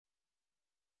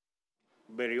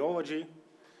Berryology.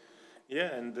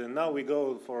 Yeah, and now we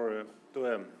go to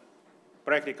a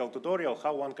practical tutorial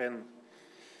how one can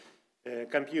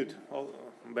compute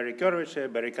Berry curvature,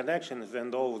 Berry connections,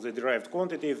 and all the derived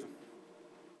quantities.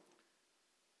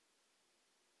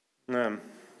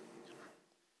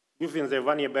 Using the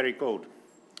Wannier Berri code.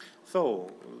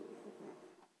 So,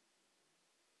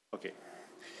 okay.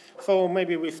 So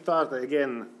maybe we start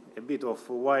again a bit of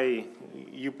why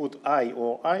you put I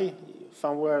or I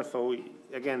somewhere. So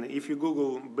again, if you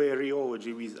Google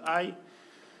Berryology with I,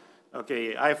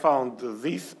 okay, I found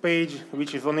this page,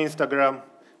 which is on Instagram,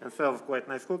 and sells quite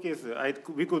nice cookies.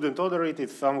 We couldn't order it,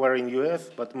 it's somewhere in US,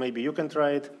 but maybe you can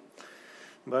try it.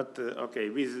 But okay,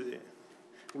 with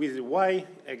Y,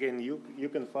 again, you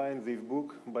can find this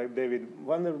book by David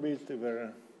Wannier Berri,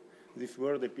 where this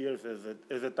word appears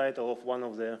as a title of one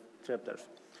of the chapters.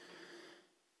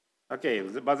 Okay,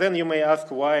 but then you may ask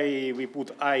why we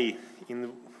put I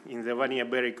in the Wannier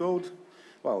Berri code.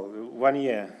 Well,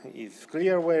 Wannier is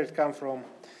clear where it comes from.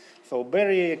 So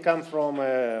Berri comes from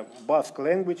a Basque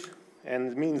language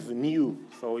and means new.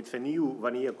 So it's a new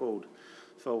Wannier code.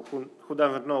 So who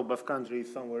doesn't know, Basque country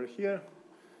is somewhere here.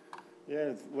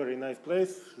 Yeah, it's a very nice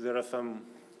place. There are some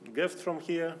guests from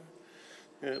here,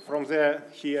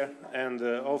 here, and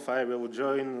also I will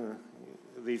join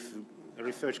this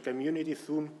research community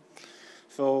soon.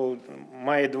 So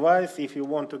my advice, if you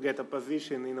want to get a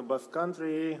position in a Basque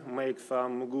country, make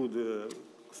some good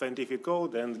scientific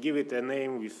code and give it a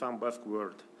name with some Basque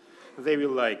word. They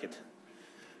will like it.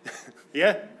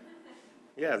 Yeah?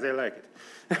 Yeah, they like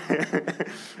it.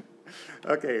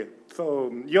 Okay,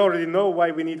 so you already know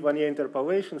why we need Wannier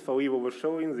interpolation. So Ivo was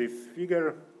showing this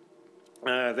figure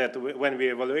that when we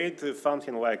evaluate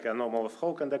something like anomalous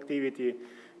Hall conductivity,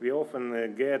 we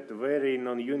often get very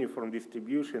non-uniform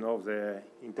distribution of the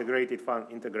integrated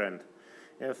integrand.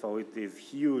 Yeah, so it is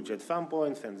huge at some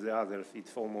points, and the others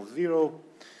it's almost zero.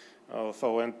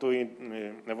 And to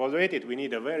evaluate it, we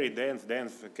need a very dense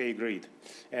K-grid.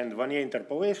 And Wannier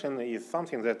interpolation is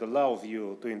something that allows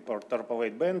you to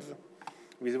interpolate bands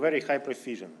with very high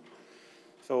precision.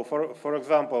 So for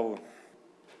example,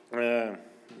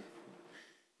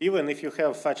 even if you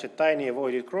have such a tiny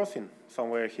avoided crossing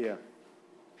somewhere here,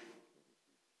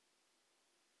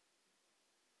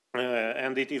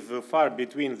 and it is far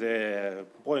between the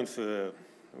points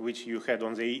which you had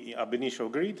on the ab initio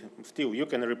grid, still you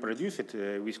can reproduce it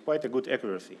with quite a good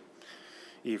accuracy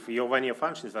if your Wannier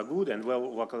functions are good and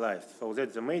well localized. So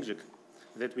that's the magic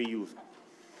that we use.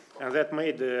 And that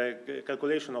made the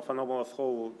calculation of anomalous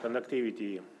Hall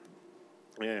conductivity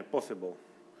possible.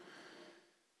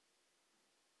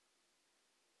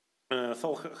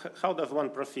 So how does one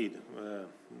proceed?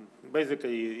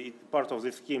 Basically, part of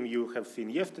the scheme you have seen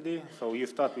yesterday. So you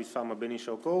start with some ab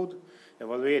initio code,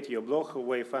 evaluate your Bloch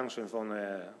wave functions on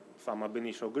some ab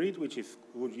initio grid, which is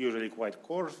usually quite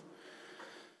coarse,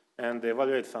 and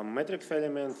evaluate some matrix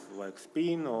elements like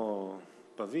spin or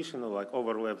position or like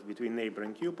overlaps between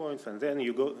neighboring Q points, and then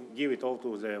you give it all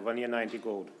to the Wannier 90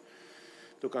 code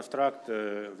to construct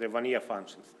the Wannier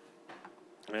functions.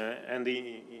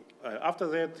 After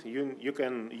that, you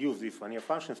can use these Wannier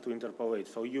functions to interpolate.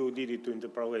 So you did it to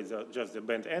interpolate just the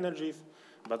band energies,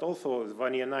 but also the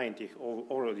Wannier 90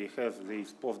 already has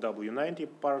this post W90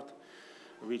 part,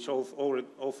 which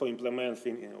also implements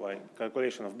like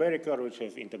calculation of Berry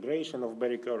curvatures, integration of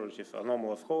Berry curvatures,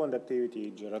 anomalous Hall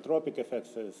conductivity, gyrotropic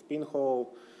effects, spin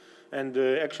Hall, and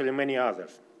actually many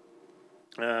others.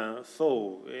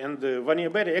 Wannier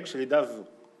Berri actually does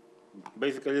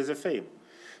basically the same.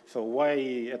 So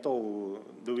why at all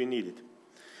do we need it?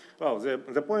 Well,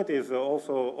 the point is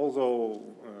also, although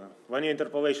Wannier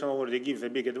interpolation already gives a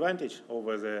big advantage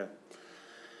over the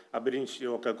ab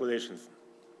initio calculations,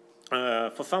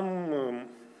 for some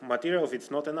materials it's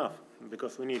not enough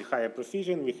because we need higher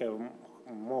precision, we have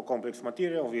more complex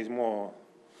material with more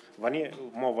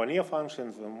Wannier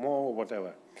functions, more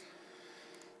whatever.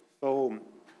 So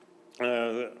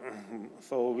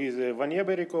with the Wannier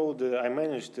Berri code, I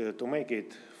managed to make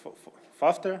it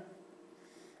faster,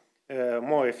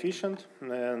 more efficient,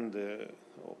 and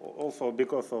also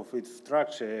because of its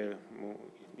structure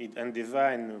and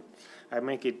design,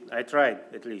 I tried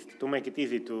at least to make it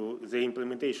easy to the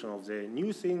implementation of the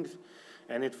new things.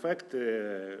 And in fact,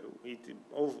 it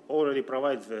already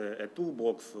provides a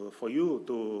toolbox for you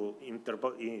to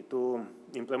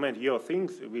implement your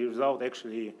things without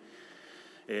actually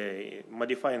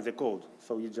modifying the code.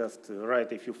 So you just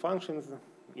write a few functions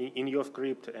in your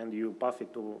script and you pass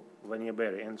it to Wannier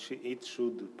Berri, and it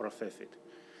should process it.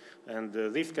 And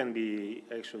this can be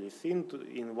actually seen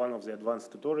in one of the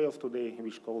advanced tutorials today,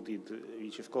 which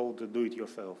is called Do It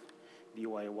Yourself,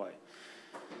 DIY.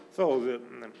 So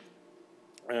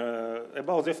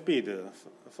about the speed,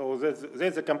 so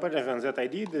that's a comparison that I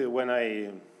did when I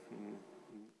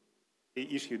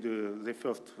issued the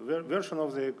first version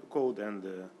of the code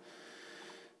and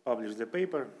published the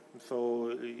paper.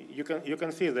 So you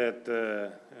can see that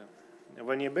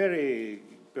Wannier Berri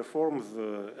performs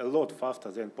a lot faster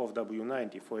than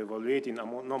POF-W90 for evaluating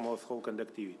anomalous hole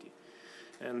conductivity.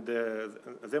 And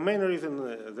the main reason,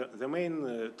 the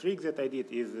main trick that I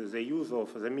did is the use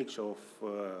of the mixture of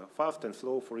fast and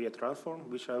slow Fourier transform,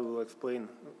 which I will explain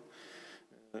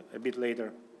a bit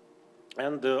later.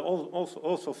 And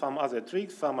also some other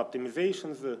tricks, some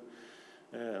optimizations.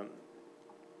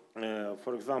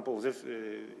 For example, this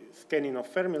scanning of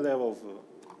Fermi levels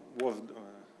was,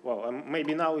 well,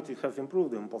 maybe now it has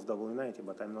improved in POF-W90,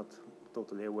 but I'm not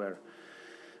totally aware.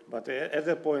 But at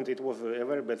that point, it was a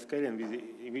very bad scaling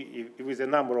with a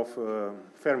number of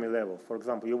Fermi levels. For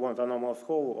example, you want anomalous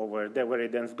hole over a very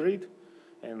dense grid,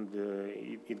 and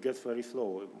it gets very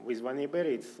slow. With Wannier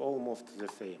Berri, it's almost the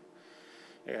same.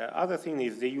 Other thing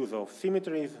is the use of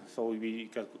symmetries, so we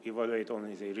can evaluate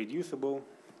only the reducible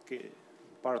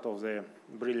part of the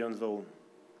brilliant zone.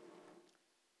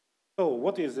 So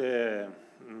what is the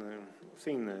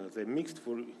thing, the mixed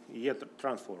Fourier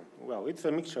transform? Well, it's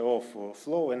a mixture of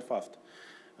slow and fast.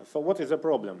 So what is the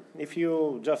problem? If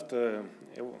you just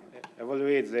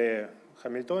evaluate the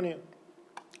Hamiltonian,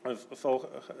 so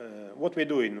what we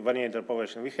do in Wannier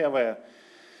interpolation, we have a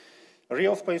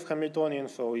real space Hamiltonian,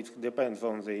 so it depends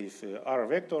on this R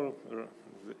vector,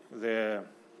 the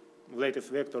latest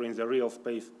vector in the real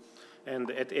space.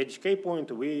 And at each k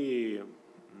point, we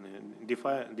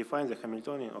define the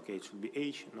Hamiltonian. Okay, it should be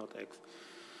H, not X.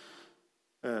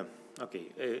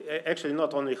 Actually,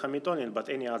 not only Hamiltonian, but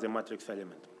any other matrix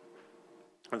element.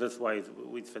 And that's why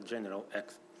it's a general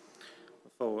X.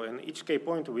 So in each k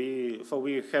point, we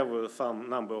have some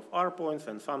number of R points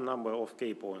and some number of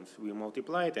k points. We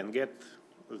multiply it and get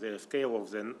the scale of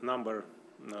the number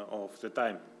of the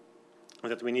time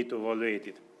that we need to evaluate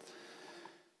it.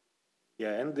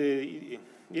 Yeah, and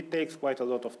it takes quite a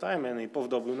lot of time, and in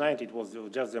POF-W90 it was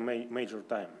just the major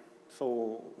time.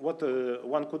 So what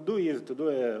one could do is to do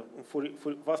a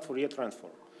fast Fourier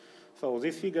transform. So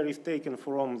this figure is taken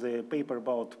from the paper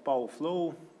about power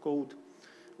flow code,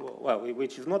 well,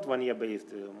 which is not Wannier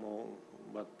based,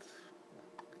 but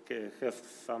has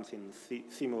something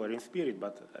similar in spirit.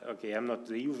 But okay, I'm not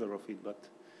the user of it, but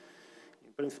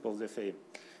in principle the same.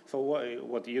 So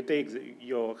what you take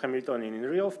your Hamiltonian in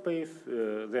real space,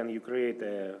 then you create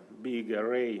a big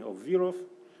array of zeros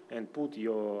and put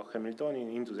your Hamiltonian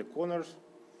into the corners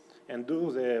and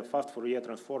do the fast Fourier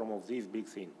transform of this big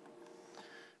thing.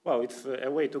 Well, it's a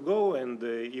way to go, and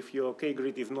if your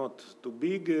k-grid is not too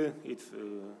big, it's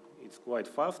quite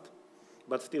fast.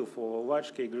 But still, for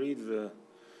large k-grids,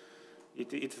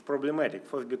 it's problematic.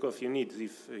 First, because you need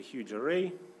this huge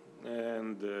array,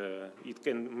 and it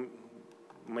can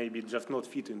maybe just not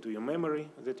fit into your memory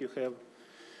that you have.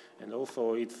 And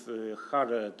also, it's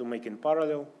harder to make in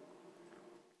parallel,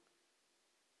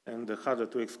 and harder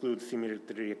to exclude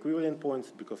symmetry equivalent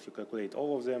points because you calculate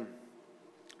all of them.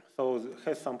 So it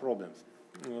has some problems.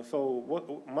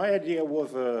 So my idea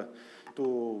was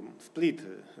to split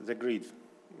the grids.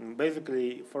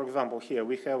 Basically, for example, here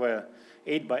we have a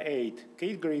 8x8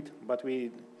 k-grid, but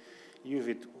we use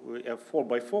it a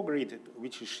 4x4 grid,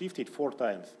 which is shifted 4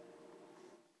 times,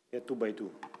 2x2.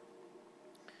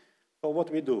 So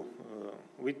what we do,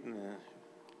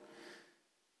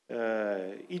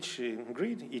 each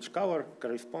grid, each color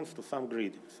corresponds to some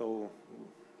grid. So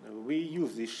we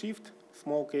use this shift,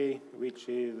 small k, which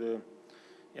is,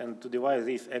 and to divide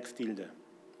this x tilde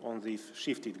on this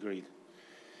shifted grid.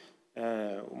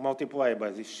 Multiply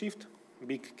by this shift,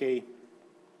 big K,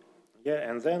 yeah,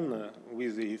 and then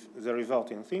with the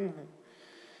resulting thing,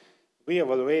 we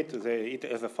evaluate it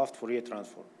as a fast Fourier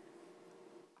transform.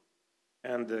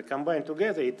 And combined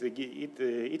together,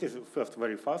 it is first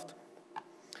very fast,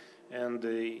 and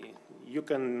you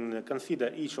can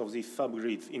consider each of these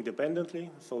subgrids independently,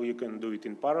 so you can do it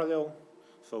in parallel.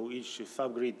 So each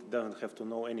subgrid doesn't have to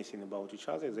know anything about each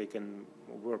other. They can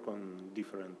work on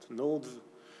different nodes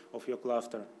of your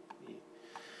cluster.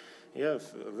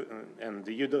 Yes, and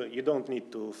you don't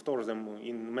need to store them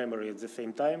in memory at the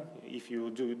same time. If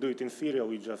you do it in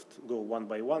serial, you just go one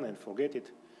by one and forget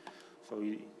it. So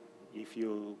if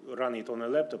you run it on a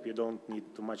laptop, you don't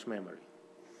need too much memory,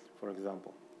 for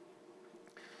example.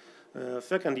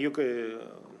 Second, you can,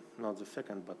 not the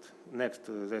second, but next,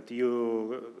 that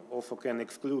you also can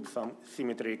exclude some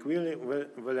symmetry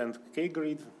equivalent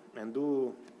k-grids and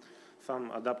do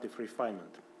some adaptive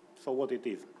refinement. So what it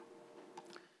is?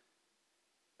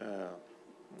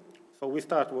 So we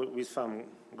start with some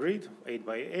grid, 8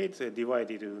 by 8,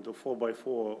 divided into 4 by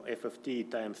 4 FFT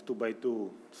times 2 by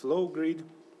 2 slow grid.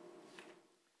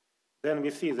 Then we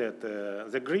see that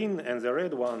the green and the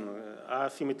red one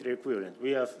are symmetry equivalent.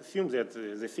 We assume that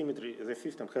the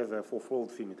system has a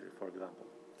fourfold symmetry, for example.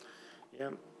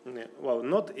 Yeah. Well,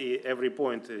 not every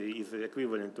point is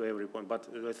equivalent to every point, but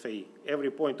let's say every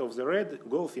point of the red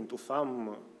goes into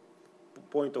some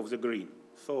point of the green.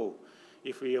 So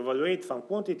if we evaluate some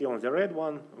quantity on the red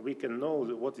one, we can know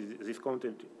what this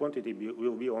quantity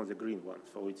will be on the green one.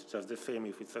 So it's just the same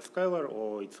if it's a scalar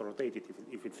or it's rotated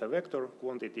if it's a vector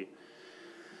quantity.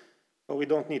 So we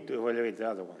don't need to evaluate the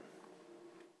other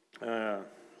one.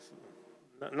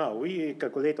 Now we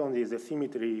calculate only the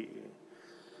symmetry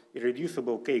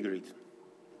irreducible K-grid.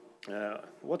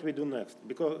 What we do next?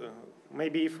 Because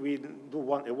maybe if we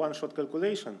do a one-shot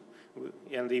calculation,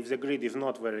 and if the grid is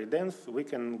not very dense, we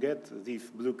can get this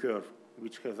blue curve,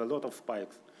 which has a lot of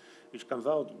spikes, which comes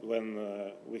out when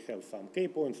we have some K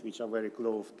points which are very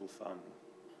close to some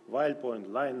wild point,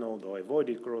 line node, or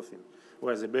avoided crossing,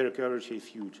 where the Berry curvature is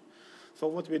huge. So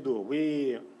what we do?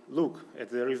 We look at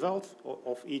the results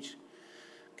of each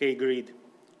K-grid,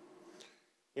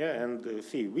 yeah, and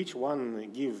see which one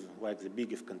gives like the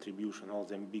biggest contribution or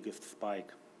the biggest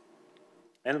spike.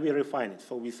 And we refine it.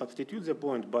 So we substitute the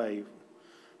point by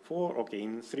 4. Okay,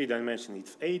 in 3 dimensions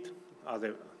it's 8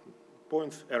 other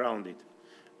points around it.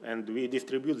 And we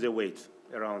distribute the weights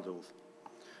around those.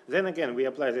 Then again, we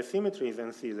apply the symmetries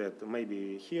and see that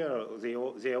maybe here they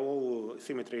are all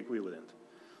symmetry equivalent.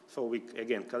 So we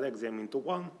again collect them into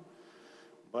one,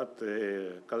 but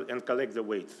and collect the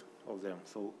weights of them.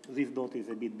 So this dot is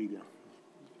a bit bigger.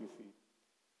 You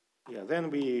see. Yeah, then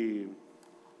we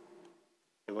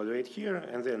evaluate here,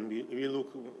 and then we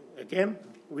look again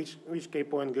which K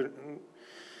point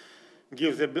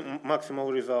gives the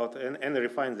maximal result and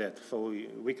refine that. So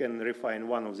we can refine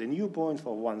one of the new points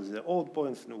or one of the old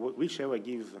points, whichever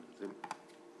gives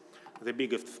the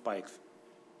biggest spikes.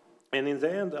 And in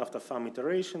the end, after some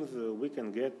iterations, we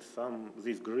can get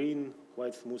this green,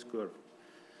 quite smooth curve.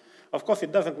 Of course,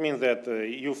 it doesn't mean that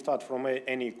you start from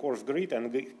any coarse grid and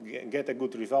get a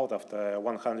good result after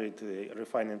 100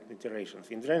 refinement iterations.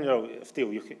 In general,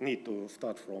 still, you need to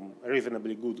start from a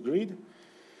reasonably good grid.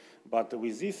 But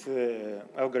with this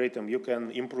algorithm, you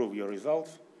can improve your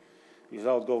results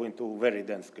without going to very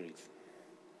dense grids.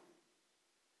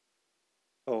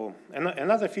 So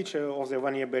another feature of the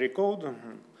Wannier Berri code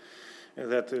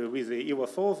that with the EVA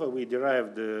solver, we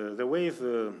derived the ways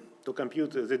to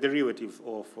compute the derivatives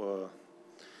of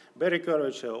Berry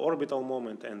curvature, orbital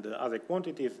moment, and other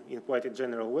quantities in quite a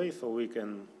general way, so we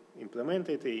can implement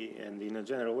it and in a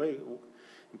general way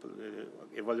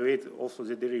evaluate also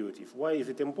the derivatives. Why is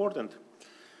it important?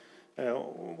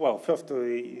 Well, first,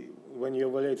 when you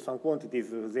evaluate some quantities,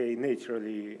 they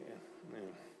naturally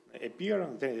appear,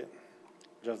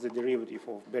 just the derivative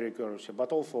of Berry curvature,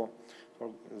 but also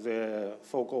for the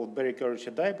so-called Berry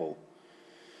curvature dipole.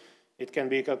 It can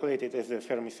be calculated as a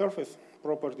Fermi surface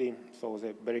property, so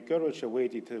the Berry curvature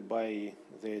weighted by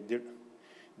the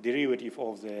derivative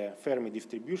of the Fermi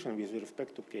distribution with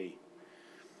respect to K.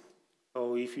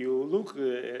 So if you look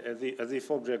at this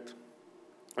object,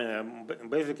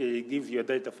 basically it gives you a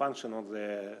delta function of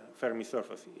the Fermi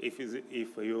surface if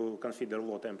you consider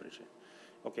low temperature.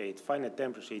 Okay, it's finite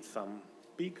temperature, it's some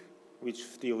peak, which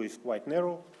still is quite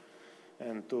narrow.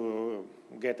 And to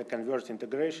get a converged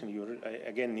integration, you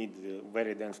again need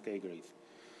very dense K grids.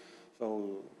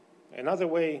 So another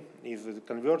way is to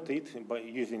convert it by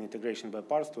using integration by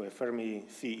parts to a Fermi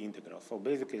C integral. So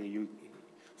basically, you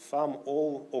sum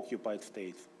all occupied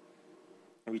states,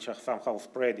 which are somehow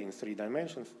spread in 3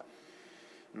 dimensions,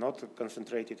 not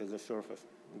concentrated at the surface.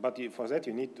 But for that,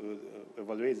 you need to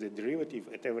evaluate the derivative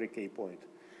at every K point.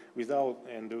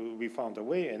 And we found a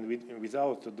way, and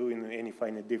without doing any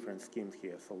finite difference schemes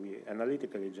here. So we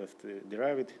analytically just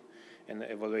derive it and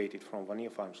evaluate it from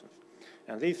Wannier functions.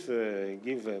 And this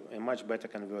gives a much better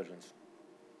convergence.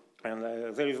 And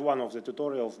there is one of the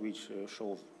tutorials which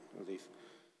shows this.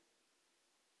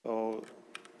 So,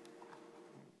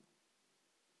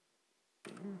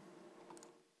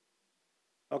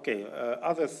 okay,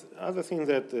 other thing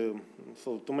that,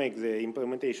 so to make the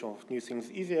implementation of new things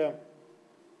easier,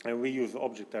 we use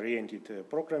object-oriented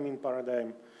programming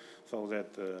paradigm so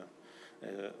that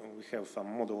we have some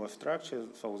modular structures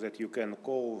so that you can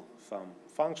call some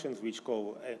functions which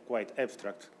call quite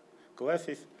abstract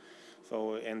classes.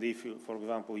 So, and if you, for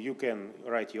example, you can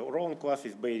write your own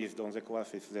classes based on the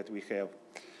classes that we have.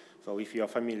 So if you are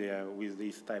familiar with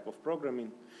this type of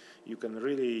programming, you can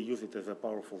really use it as a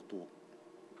powerful tool.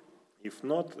 If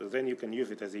not, then you can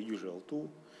use it as a usual tool,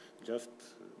 just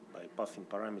by passing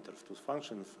parameters to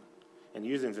functions and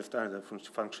using the standard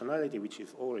functionality, which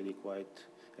is already quite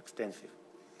extensive.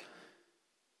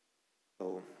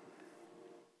 So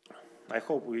I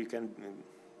hope we can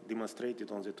demonstrate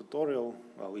it on the tutorial.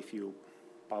 Well, if you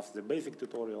pass the basic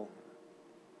tutorial,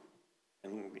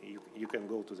 and you can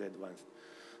go to the advanced.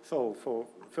 So for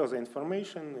further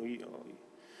information,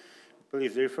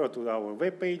 please refer to our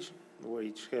webpage,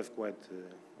 which has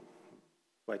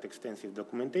quite extensive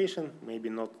documentation, maybe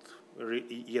not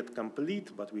yet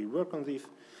complete, but we work on this.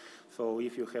 So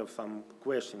if you have some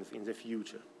questions in the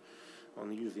future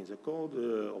on using the code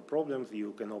or problems,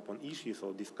 you can open issues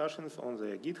or discussions on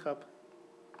the GitHub,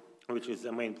 which is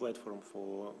the main platform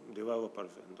for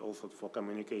developers and also for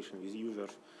communication with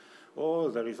users. Or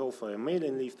there is also a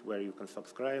mailing list where you can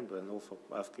subscribe and also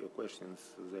ask your questions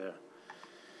there.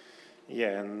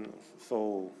 Yeah, and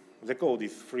so the code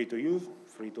is free to use,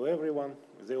 free to everyone.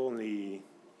 The only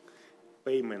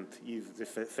payment is the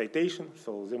citation.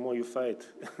 So the more you cite,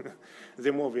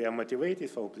 the more we are motivated.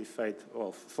 So please cite.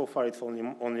 Well, so far it's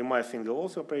only my single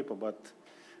author paper, but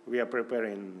we are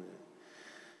preparing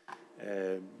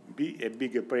a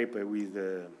bigger paper with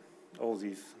all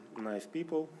these nice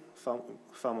people.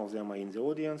 Some of them are in the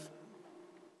audience,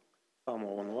 some are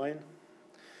online.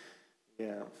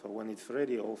 Yeah, so when it's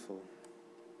ready also,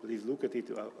 please look at it.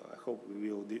 I hope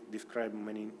we will describe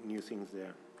many new things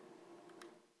there.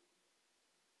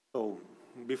 So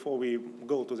before we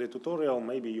go to the tutorial,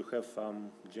 maybe you have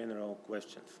some general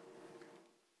questions.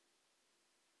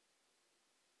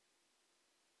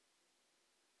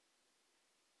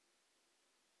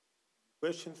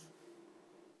 Questions?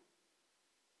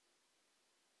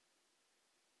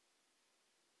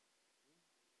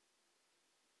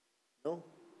 No?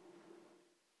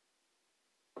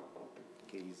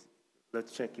 Okay,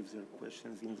 let's check if there are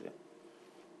questions in there.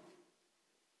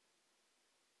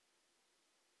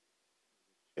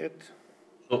 Chat.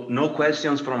 So no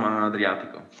questions from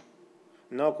Adriatico?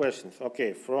 No questions.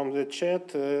 Okay, from the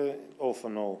chat, also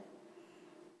no.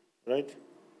 Right?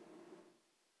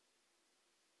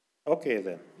 Okay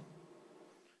then.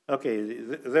 Okay,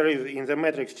 there is in the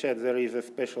metrics chat there is a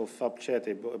special sub chat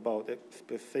about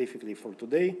specifically for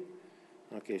today.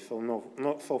 Okay, so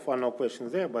so far no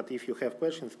questions there, but if you have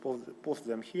questions, post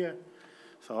them here.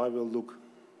 So I will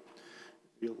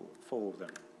we'll follow them.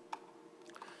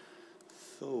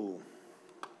 So,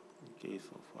 okay,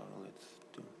 so far let's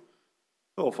do.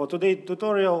 So for today's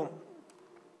tutorial,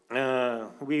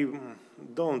 we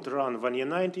don't run Wannier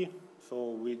 90, so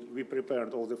we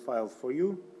prepared all the files for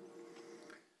you.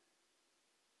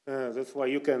 That's why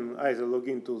you can either log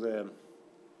into the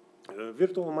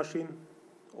virtual machine,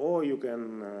 or you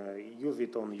can use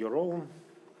it on your own.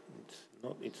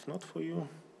 It's not for you.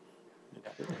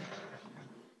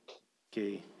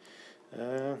 Okay,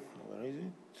 where is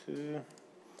it?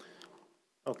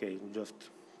 Okay, just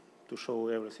to show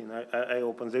everything, I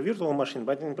opened the virtual machine,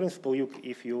 but in principle,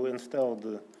 if you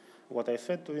installed what I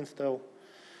said to install,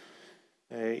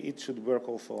 it should work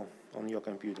also on your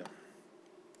computer.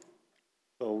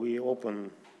 So we open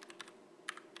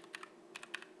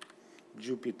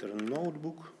Jupyter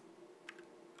Notebook.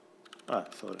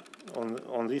 Sorry.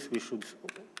 On this we should,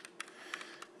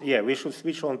 yeah, we should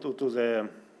switch on to the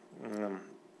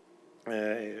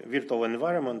virtual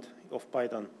environment of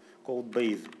Python called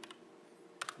base.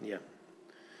 Yeah.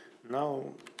 Now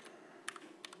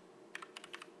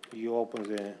you open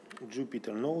the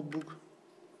Jupyter Notebook.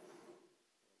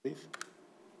 This.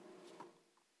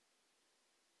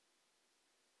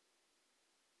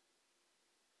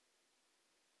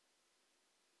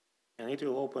 And it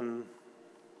will open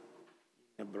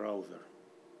in a browser.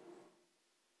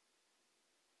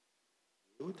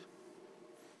 Good.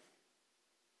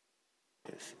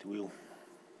 Yes, it will.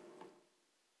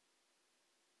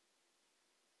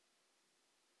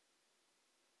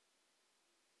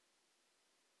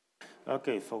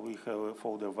 Okay, so we have a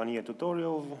folder Wannier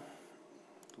tutorials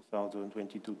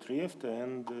 2022 Trieste,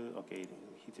 and okay,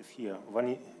 it is here.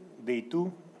 Day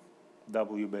 2,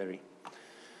 W. Berri.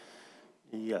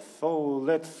 Yes, so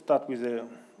let's start with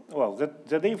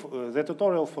the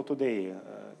tutorial for today.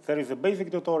 There is a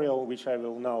basic tutorial which I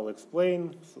will now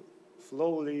explain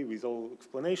slowly with all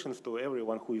explanations to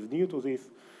everyone who is new to this,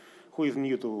 who is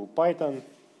new to Python.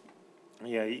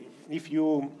 Yeah, if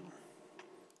you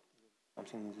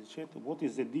something in the chat, what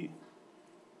is the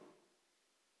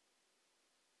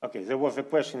Okay, there was a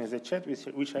question in the chat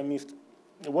which I missed.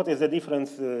 What is the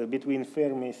difference between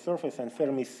Fermi surface and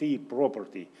Fermi sea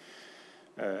property?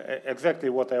 Exactly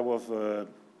what I was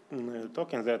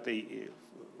talking that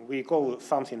we call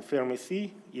something Fermi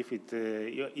C if it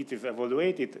is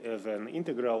evaluated as an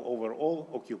integral over all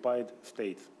occupied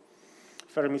states.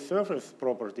 Fermi surface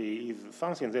property is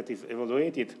something that is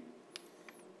evaluated.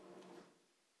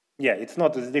 Yeah, it's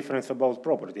not a difference about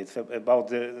property, it's about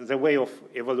the way of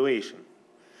evaluation.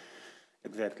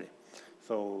 Exactly.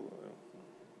 So,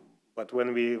 but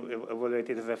when we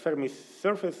evaluated the Fermi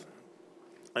surface,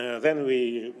 then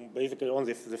we basically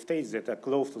only the states that are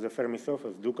close to the Fermi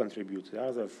surface do contribute. The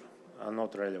others are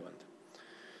not relevant.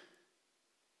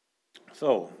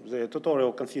 So the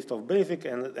tutorial consists of basic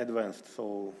and advanced.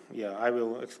 So yeah, I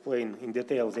will explain in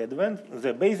detail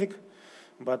the basic.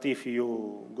 But if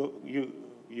you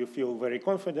feel very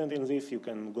confident in this, you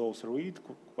can go through it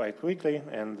quite quickly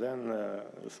and then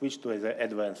switch to the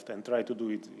advanced and try to do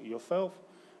it yourself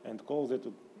and call that.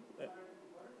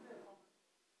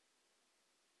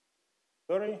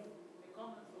 Sorry?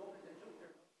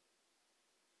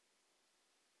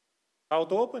 How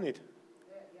to open it?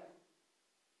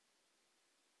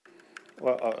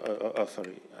 Well,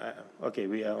 sorry. Okay,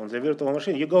 we are on the virtual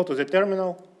machine. You go to the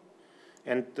terminal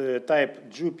and type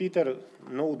Jupyter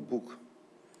Notebook.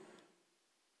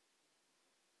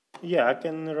 Yeah, I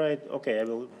can write. Okay, I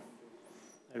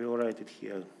will write it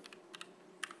here.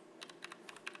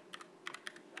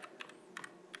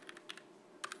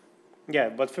 Yeah,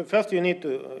 but first you need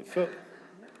to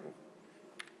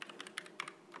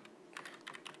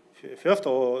first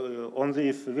on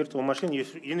this virtual machine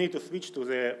you need to switch to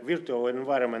the virtual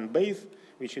environment base,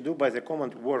 which you do by the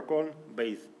command work on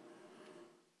base.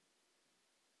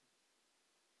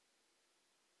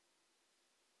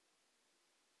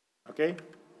 Okay.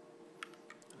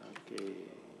 Okay.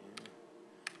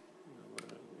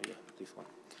 Yeah, this one.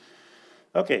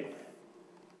 Okay.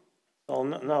 So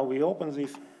now we open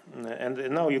this, and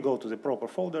now you go to the proper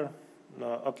folder.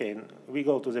 Okay, we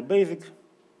go to the basic.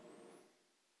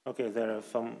 Okay, there are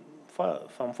some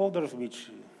folders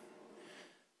which,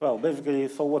 well, basically,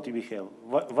 so what do we have?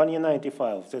 Wannier 90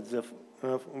 files. That's the,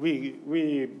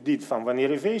 we did some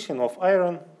vanillization of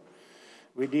iron.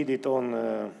 We did it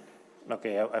on,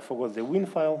 okay, I forgot the win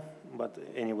file, but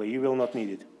anyway, you will not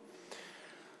need it.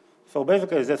 So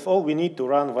basically, that's all we need to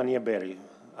run Wannier Berri.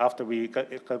 After we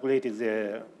calculated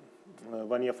the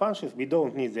Wannier functions, we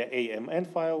don't need the AMN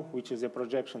file, which is the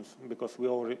projections, because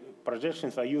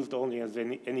projections are used only as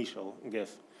the initial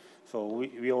guess. So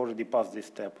we already passed this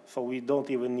step. So we don't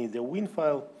even need the win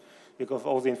file, because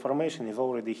all the information is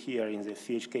already here in the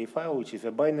CHK file, which is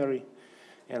a binary,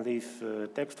 and these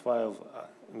text files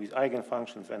with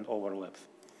eigenfunctions and overlaps.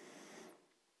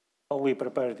 So we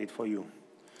prepared it for you.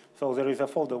 So there is a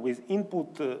folder with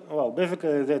input. Well,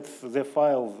 basically that's the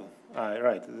files.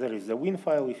 Right, there is the win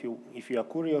file. If you are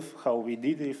curious how we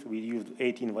did this, we used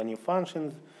 18 Wannier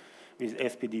functions with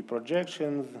SPD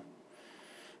projections,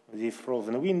 this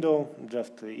frozen window.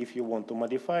 Just if you want to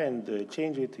modify and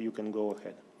change it, you can go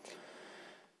ahead.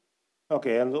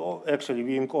 Okay, and actually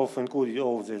we also included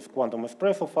all these quantum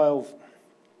espresso files.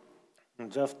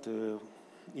 Just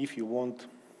if you want,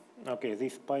 okay,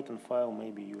 this Python file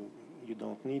maybe you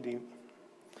don't need it.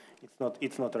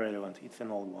 It's not relevant. It's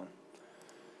an old one.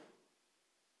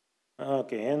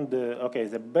 Okay, and okay,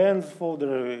 the bands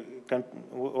folder.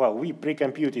 Well, we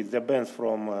pre-computed the bands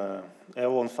from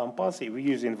Elon Sampasi. We're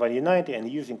using Wannier 90 and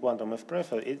using Quantum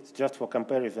Espresso. It's just for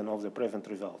comparison of the present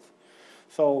results.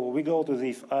 So we go to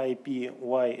this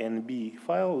IPYNB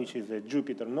file, which is a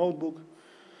Jupyter notebook.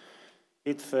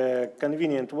 It's a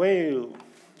convenient way,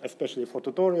 especially for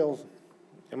tutorials,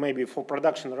 maybe for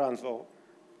production runs.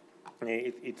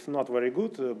 It's not very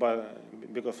good,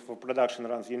 but because for production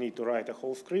runs you need to write a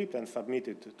whole script and submit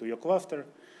it to your cluster,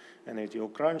 and it will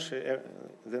crunch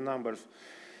the numbers.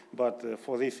 But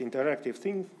for this interactive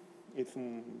thing, it's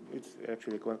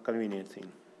actually a convenient thing.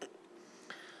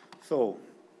 So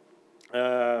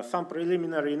some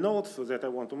preliminary notes that I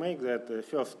want to make. That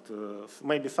first,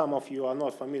 maybe some of you are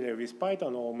not familiar with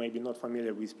Python, or maybe not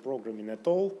familiar with programming at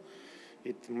all.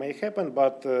 It may happen,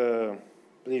 but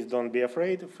please don't be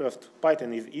afraid. First,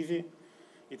 Python is easy.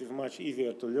 It is much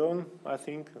easier to learn, I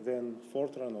think, than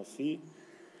Fortran or C.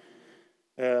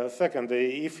 Second,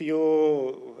 if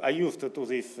you are used to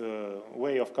this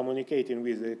way of communicating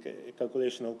with the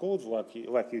calculational codes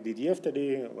like you did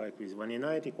yesterday, like with Wannier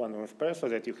 90, Quantum Espresso,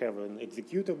 that you have an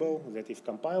executable that is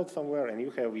compiled somewhere, and you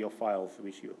have your files,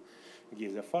 which you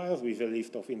give the files with a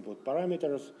list of input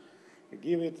parameters. You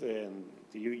give it, and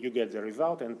you get the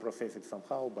result and process it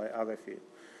somehow by other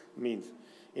means.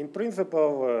 In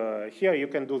principle, here you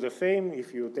can do the same.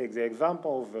 If you take the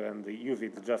examples and use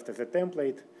it just as a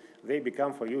template, they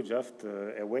become for you just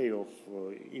a way of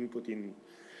inputting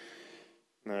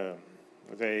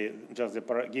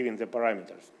giving the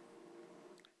parameters.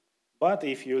 But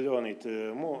if you learn it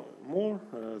more,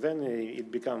 then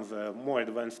it becomes a more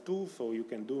advanced tool, so you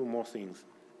can do more things.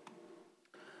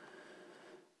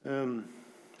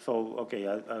 So, okay,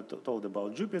 I told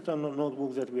about Jupyter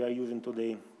notebook that we are using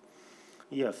today.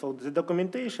 Yeah, so the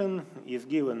documentation is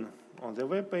given on the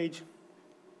web page,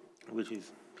 which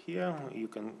is here. You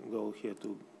can go here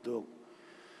to do.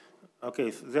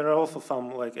 Okay, so there are also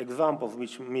some like examples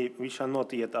which are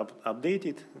not yet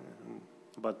updated,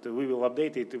 but we will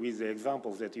update it with the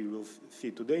examples that you will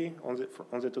see today on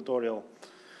the tutorial.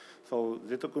 So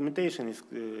the documentation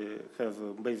has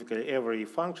basically every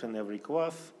function, every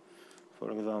class.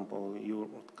 For example, you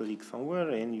click somewhere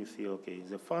and you see, okay,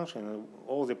 the function,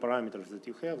 all the parameters that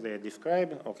you have, they are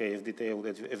described, okay, as detailed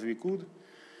as we could.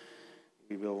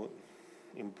 We will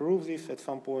improve this at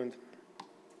some point.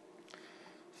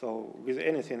 So with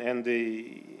anything, and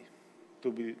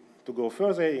to go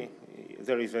further,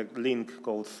 there is a link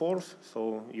called source,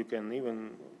 so you can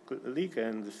even click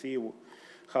and see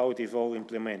how it is all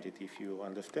implemented. If you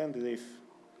understand this,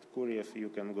 curious, you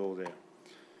can go there.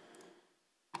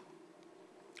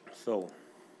 So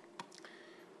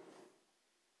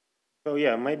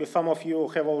yeah, maybe some of you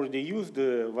have already used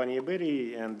Wannier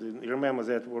Berri and remember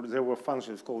that there were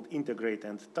functions called integrate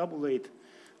and tabulate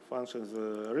functions.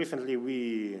 Recently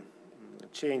we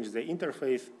changed the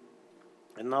interface,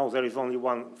 and now there is only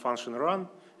one function run,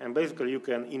 and basically you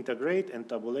can integrate and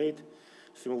tabulate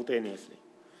simultaneously,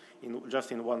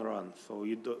 just in one run. So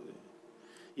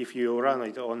if you run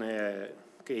it on a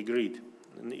K-grid,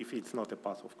 if it's not a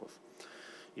path, of course.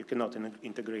 You cannot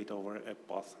integrate over a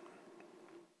path.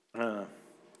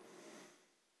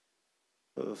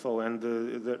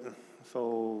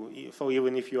 So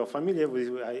even if you are familiar with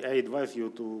it, I advise you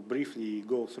to briefly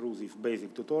go through this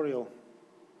basic tutorial.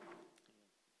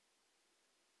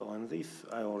 So on this,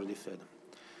 I already said.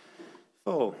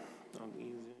 So,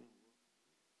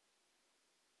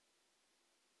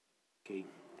 okay.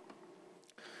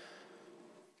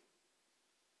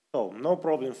 So no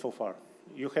problem so far.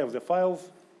 You have the files.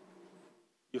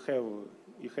 You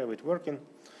have it working.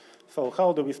 So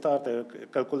how do we start a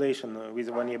calculation with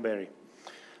Wannier Berri?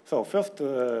 So first,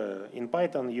 in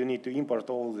Python, you need to import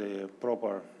all the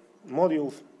proper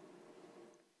modules.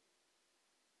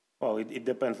 Well, it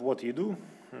depends what you do,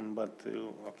 but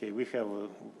okay, we have,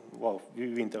 well,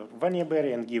 we enter Wannier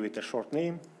Berri and give it a short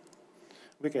name.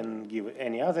 We can give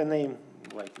any other name,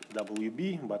 like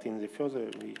WB, but in the further,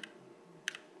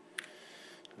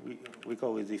 we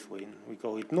call it this way. We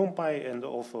call it NumPy, and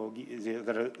also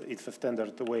it's a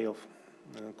standard way of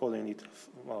calling it.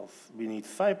 Well, we need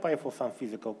SciPy for some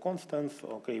physical constants.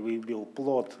 Okay, we will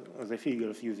plot the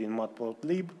figures using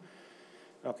matplotlib.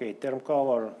 Okay, term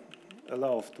color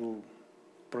allows to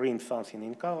print something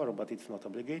in color, but it's not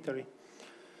obligatory.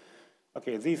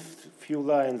 Okay, these few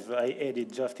lines I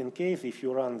added just in case if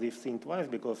you run this thing twice,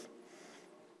 because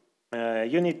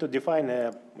you need to define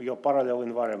your parallel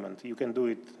environment. You can do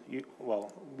it,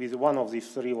 well, with one of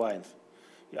these three lines.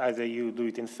 Either you do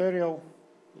it in serial,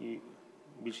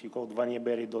 which you call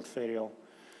wannierberri.serial.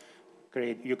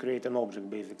 You create an object,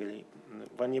 basically.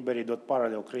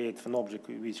 Wannierberri.parallel creates an object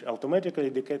which automatically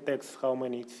detects how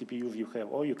many CPUs you have,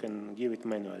 or you can give it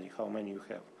manually, how many you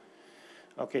have.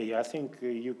 Okay, I think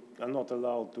you are not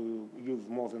allowed to use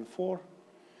more than 4.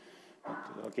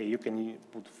 Okay, you can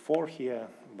put 4 here,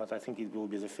 but I think it will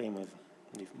be the same as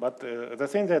this. But the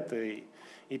thing that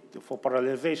for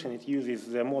parallelization, it uses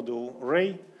the module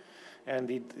array, and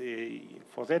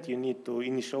for that you need to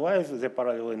initialize the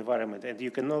parallel environment, and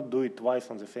you cannot do it twice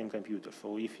on the same computer.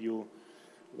 So if you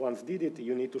once did it,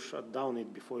 you need to shut down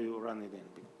it before you run it in.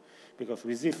 Because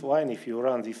with this line, if you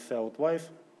run this cell twice,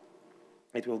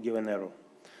 it will give an error.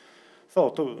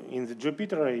 So in the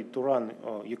Jupyter, to run,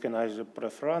 you can either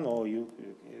press run or you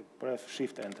press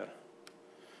shift enter.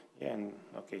 And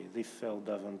okay, this cell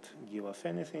doesn't give us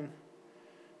anything.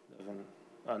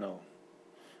 No.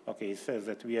 Okay, it says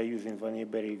that we are using Wannier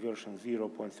Berri version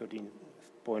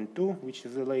 0.13.2, which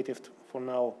is the latest for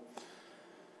now.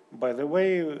 By the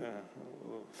way,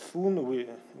 soon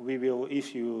we will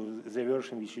issue the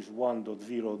version which is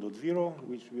 1.0.0,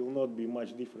 which will not be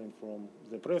much different from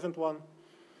the present one.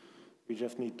 We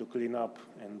just need to clean up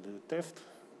and test,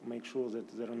 make sure that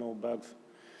there are no bugs,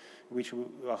 which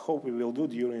I hope we will do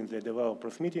during the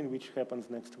developers meeting, which happens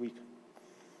next week.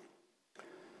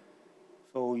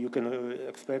 So you can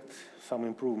expect some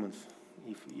improvements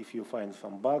if you find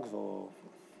some bugs or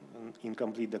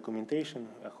incomplete documentation.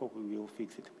 I hope we will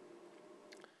fix it.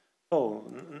 So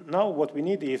now what we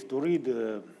need is to read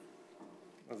the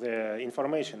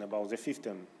information about the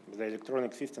system, the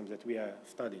electronic systems that we are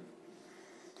studying.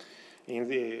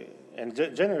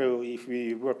 generally, if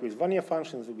we work with Wannier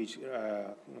functions, which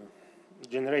are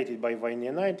generated by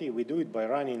Wannier 90, we do it by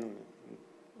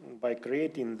by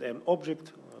creating an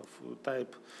object of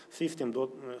type system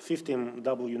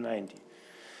W90.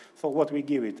 So what we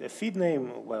give it? A feed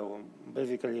name, well,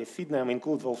 basically a feed name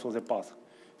includes also the path.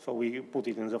 So we put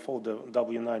it in the folder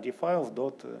W90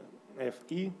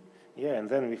 files.fe, yeah, and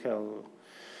then we have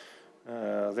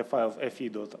the files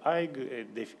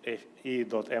fe.ig,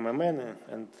 fe.mmn,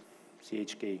 and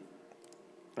chk.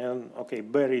 And okay,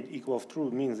 buried equals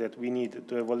true means that we need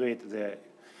to evaluate the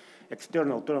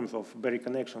external terms of Berri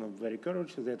connection of Berri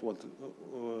curvature. That what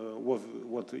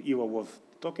Eva was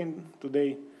talking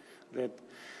today. That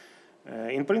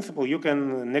in principle you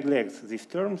can neglect these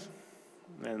terms,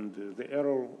 and the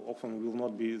error often will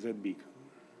not be that big.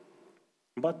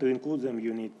 But to include them,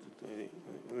 you need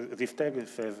this tag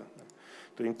says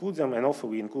to include them, and also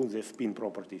we include the spin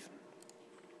properties.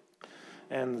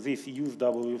 And this use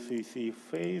WCC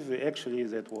phase, actually,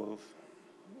 that was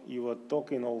you were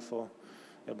talking also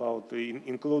about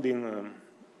including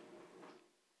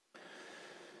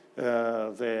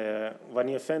the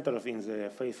Wannier centers in the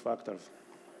phase factors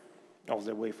of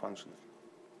the wave functions.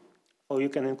 So you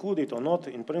can include it or not.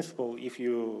 In principle, if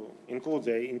you include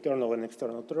the internal and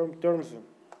external terms,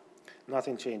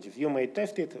 nothing changes. You may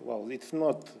test it. Well, it's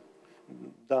not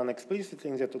done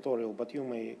explicitly in the tutorial, but you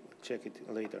may check it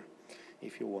later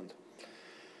if you want.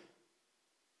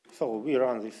 So we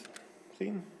run this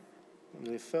thing,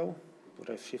 this cell,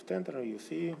 press Shift Enter, you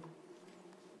see.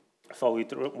 So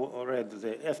it read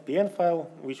the SPN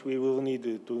file, which we will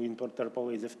need to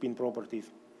interpolate the spin properties.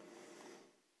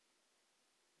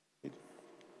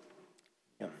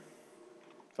 Yeah.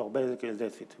 So basically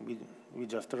that's it. We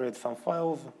just read some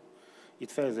files.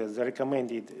 It says that the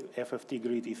recommended FFT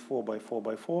grid is 4 by 4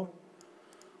 by 4,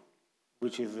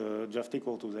 which is just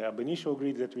equal to the ab initio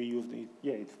grid that we used.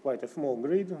 Yeah, it's quite a small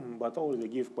grid, but already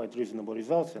gives quite reasonable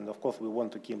results. And of course, we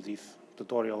want to keep this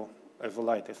tutorial as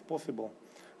light as possible.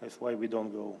 That's why we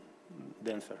don't go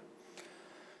denser.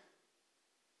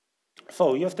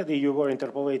 So yesterday you were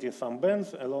interpolating some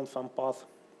bands along some path.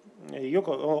 You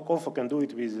also can do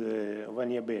it with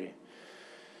Wannier Berri.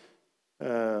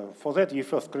 For that, you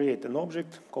first create an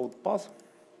object called path.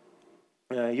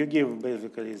 You give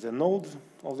basically the nodes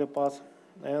of the path,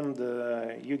 and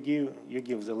you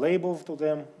give the labels to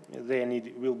them. They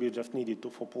will be just needed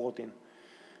for plotting,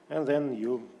 and then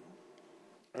you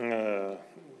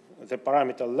the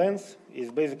parameter length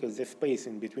is basically the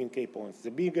spacing between k points.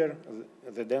 The bigger,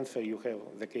 the denser you have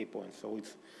the k points. So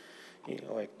it's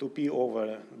like 2p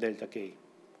over delta k.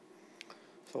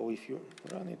 So if you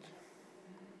run it,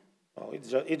 oh,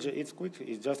 it's quick.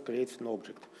 It just creates an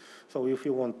object. So if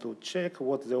you want to check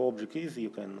what the object is, you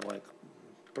can like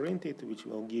print it, which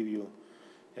will give you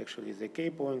actually the k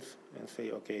points, and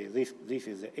say, okay, this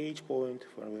is the h point,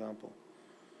 for example,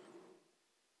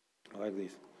 like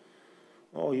this.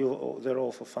 Oh, there are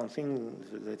also some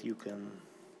things that you can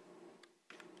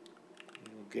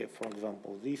get. For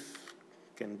example, this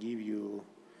can give you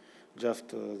just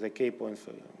the k points,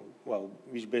 well,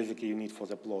 which basically you need for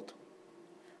the plot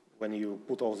when you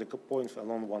put all the points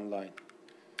along one line.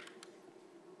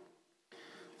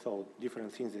 So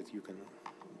different things that you can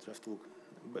just look.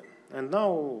 And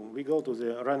now we go to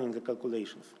the running the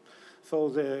calculations. So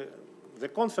the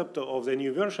concept of the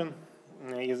new version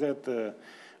is that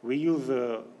we use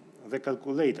the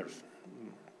calculators,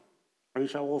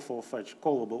 which are also such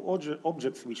callable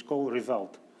objects which call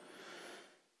result,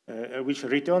 which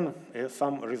return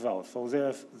some result. So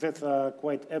that's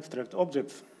quite abstract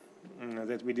objects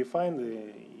that we defined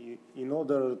in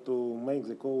order to make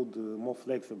the code more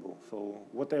flexible. So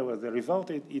whatever the result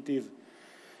it is,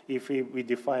 if we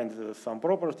define some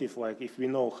properties, like if we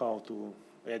know how to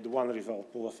add one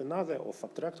result plus another or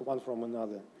subtract one from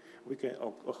another, we can,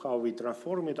 or how we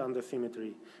transform it under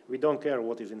symmetry, we don't care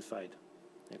what is inside.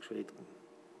 Actually,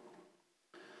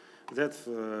 that's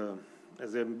the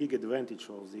big advantage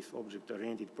of this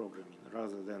object-oriented programming,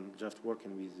 rather than just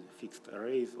working with fixed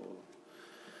arrays or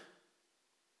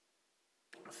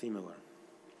similar.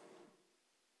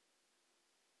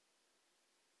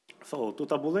 So to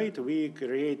tabulate, we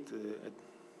create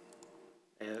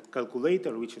a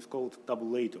calculator which is called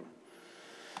tabulator.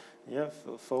 Yes.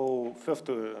 So first,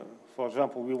 for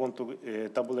example, we want to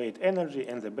tabulate energy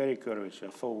and the Berri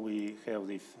curvature. So we have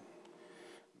this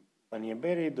Wannier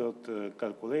Berri dot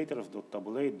calculators dot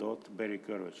tabulate dot Berri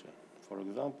curvature. For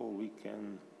example, we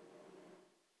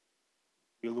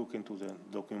look into the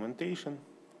documentation.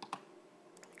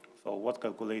 So what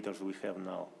calculators we have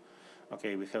now?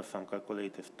 Okay, we have some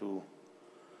calculators for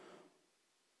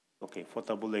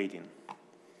tabulating.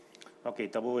 Okay,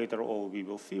 tabulator all we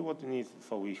will see what it needs.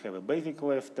 So we have a basic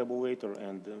class tabulator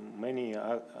and many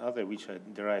other which are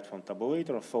derived from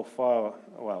tabulator. So far,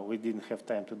 well, we didn't have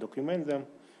time to document them.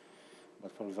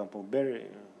 But for example,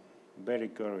 Berri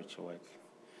curvature, like,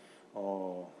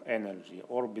 or energy,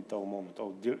 orbital moment,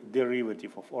 or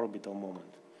derivative of orbital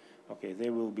moment. Okay,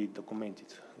 they will be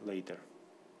documented later.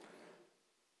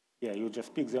 Yeah, you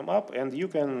just pick them up and you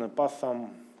can pass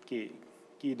some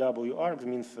KW args,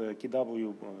 means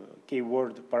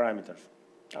keyword parameters,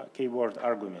 keyword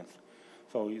arguments.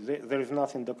 So there is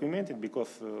nothing documented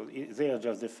because they are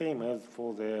just the same as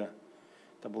for the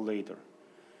tabulator.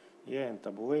 Yeah, and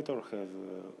tabulator has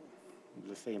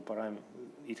the same parameter.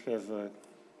 It has,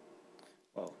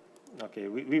 well, okay,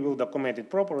 we will document it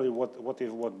properly, what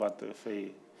is what, but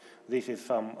say this is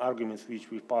some arguments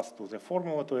which we pass to the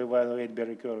formula to evaluate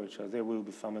Berri curvature. There will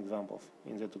be some examples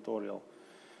in the tutorial.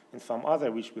 And some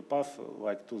other which we pass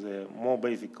like to the more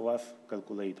basic class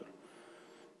calculator.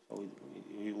 So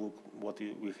we look what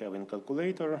we have in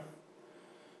calculator.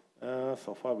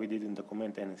 So far we didn't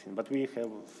document anything, but we have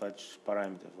such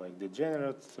parameters like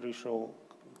degenerate threshold,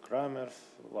 Kramers,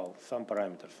 well, some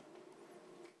parameters.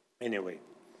 Anyway,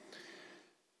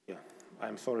 yeah,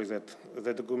 I'm sorry that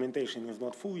the documentation is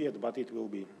not full yet, but it will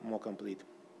be more complete.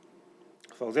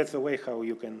 So that's the way how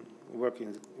you can work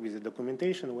with the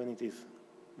documentation when it is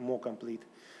more complete.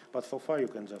 But so far you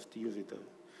can just use it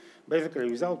basically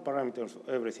without parameters,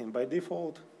 everything by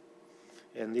default,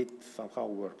 and it somehow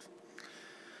works.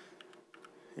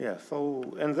 Yeah, so,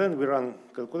 and then we run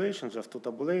calculations just to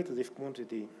tabulate this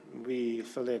quantity. We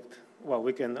select, well,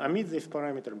 we can omit this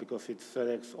parameter because it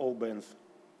selects all bands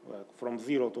like from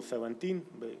 0 to 17.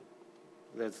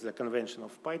 That's the convention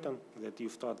of Python, that you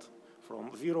start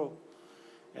from 0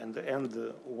 and end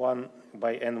 1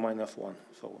 by n minus 1.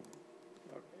 So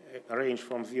a range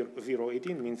from 0,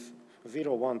 18 means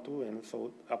 0, 1, 2, and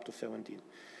so up to 17.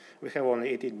 We have only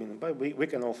 18 minutes, but we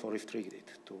can also restrict it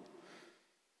to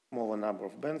smaller number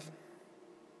of bands.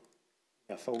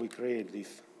 Yeah, so we create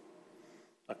this,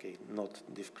 okay, not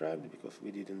described because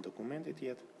we didn't document it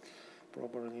yet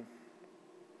properly.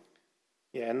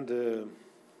 Yeah, and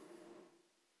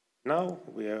now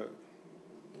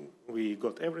we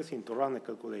got everything to run a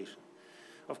calculation.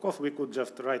 Of course, we could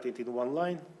just write it in one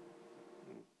line.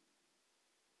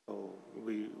 So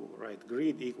we write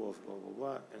grid equals blah, blah,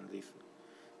 blah, and this.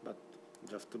 But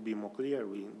just to be more clear,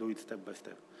 we do it step by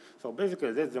step. So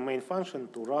basically, that's the main function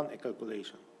to run a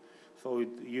calculation. So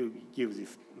you give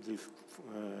this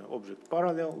object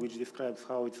parallel, which describes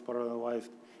how it's parallelized.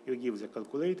 You give the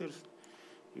calculators.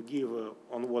 You give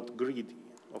on what grid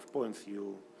of points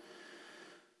you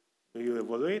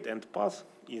evaluate, and path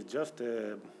is just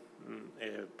a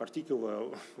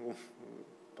particular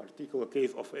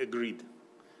case of a grid.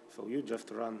 So you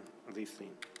just run this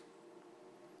thing.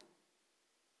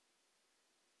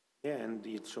 Yeah, and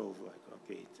it shows like,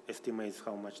 okay, it estimates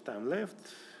how much time left.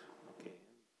 Okay.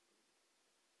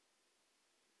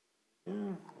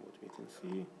 Yeah, what we can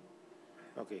see.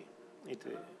 Okay, it,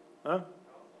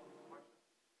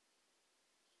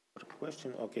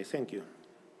 question? Okay, thank you.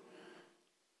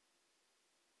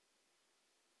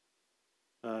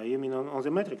 You mean on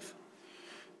the metrics?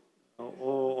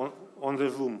 Or on the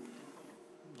zoom?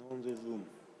 On the zoom.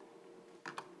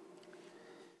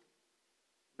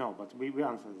 No, but we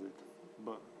answered it.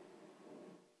 But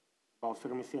about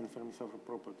Fermi-C and Fermi-Surfer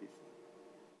properties.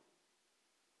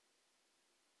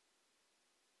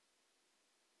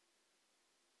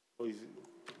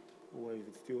 Why is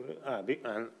it still red?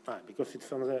 Because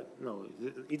it's on the, no,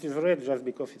 it is red just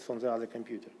because it's on the other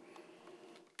computer.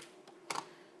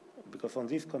 Because on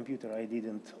this computer I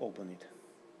didn't open it.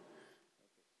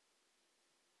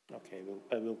 Okay,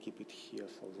 I will keep it here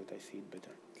so that I see it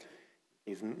better.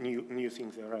 If new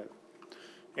things arrive.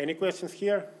 Any questions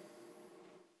here?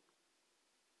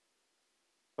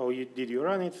 So did you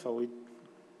run it? So it,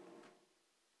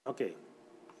 okay.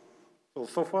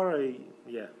 So far,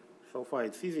 yeah. So far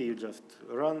it's easy, you just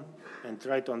run and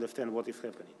try to understand what is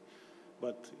happening.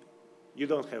 But you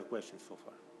don't have questions so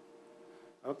far.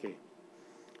 Okay.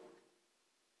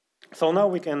 So now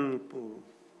we can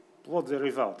plot the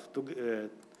result.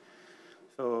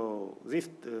 So this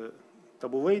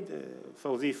tabulate,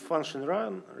 so this function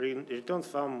run returns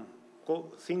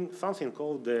something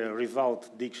called the result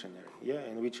dictionary, yeah,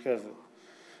 and which has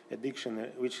a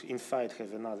dictionary, which inside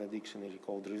has another dictionary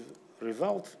called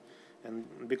results. And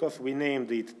because we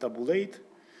named it tabulate,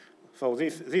 so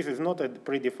this is not a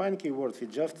predefined keyword,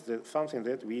 it's just something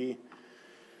that we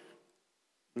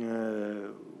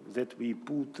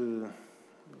put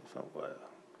somewhere.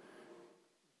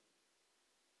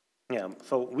 Yeah,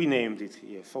 so we named it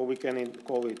here, so we can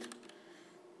call it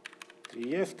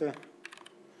Trieste. If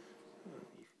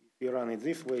we run it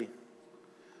this way,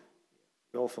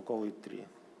 we also call it tree.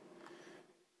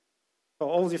 So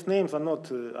all these names are not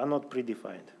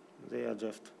predefined. They are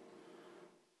just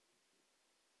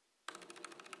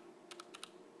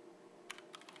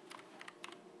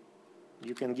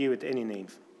you can give it any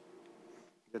names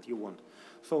that you want.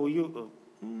 So you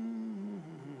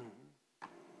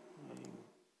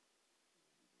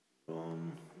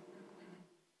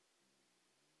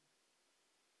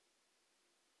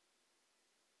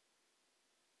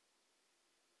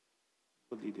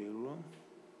what did I run?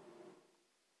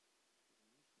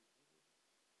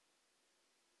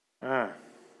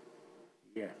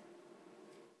 Yeah,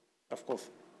 of course.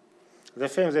 The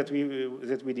same that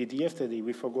we did yesterday,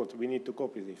 we forgot. We need to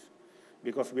copy this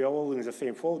because we are all in the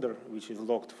same folder, which is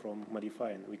locked from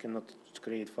modifying. We cannot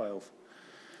create files.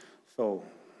 So,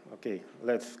 okay,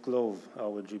 let's close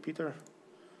our Jupyter.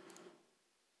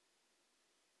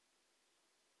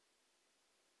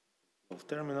 Close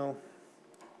terminal.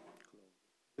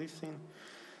 Close this thing.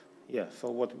 Yeah.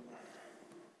 So what?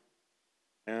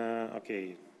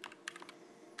 Okay.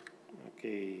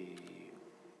 Okay.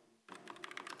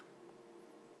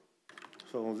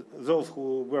 So those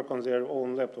who work on their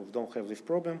own laptop don't have this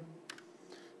problem.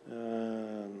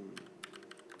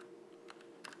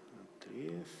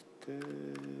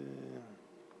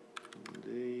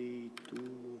 Day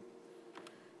 2.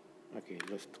 Okay,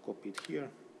 just copy it here.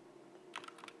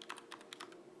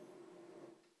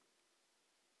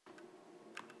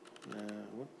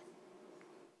 What?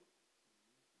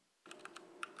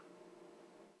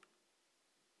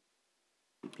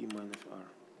 P minus R.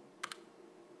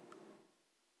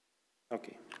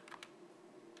 Okay.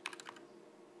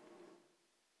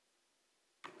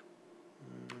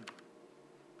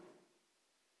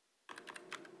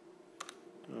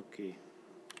 Okay.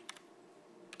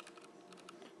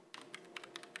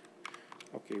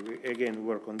 Okay, we again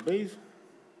work on base,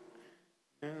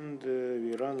 and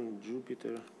we run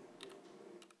Jupyter.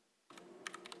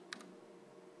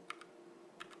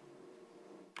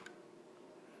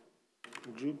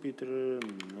 Jupyter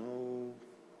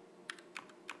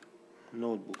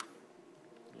notebook.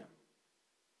 Yeah.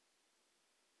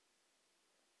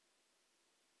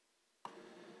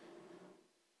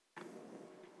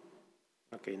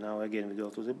 Okay, now again we go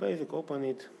to the basic, open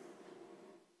it.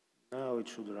 Now it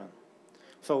should run.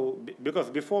 So because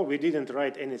before we didn't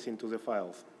write anything to the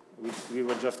files, we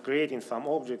were just creating some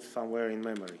objects somewhere in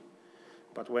memory.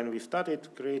 But when we started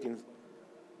creating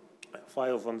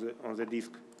files on the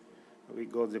disk, we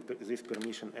got this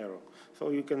permission error.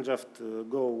 So you can just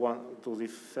go to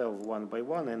these cells one by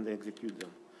one and execute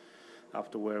them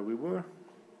up to where we were.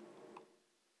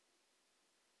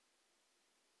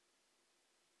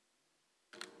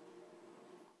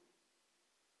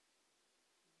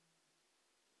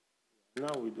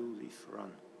 Now we do this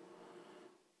run.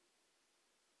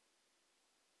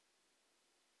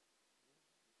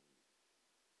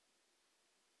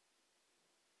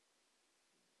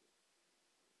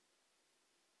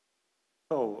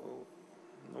 So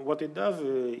what it does,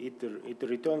 it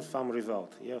returns some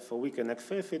result. Yeah, so we can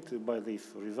access it by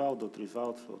this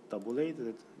result.results or tabulate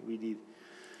that we did.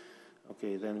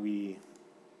 Okay, then we.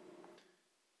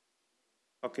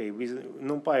 Okay, with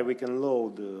NumPy we can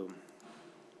load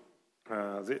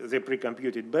the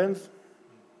pre-computed bands.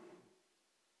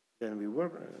 Then we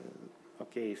work.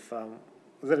 Okay,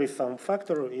 there is some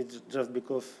factor. It's just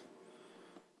because.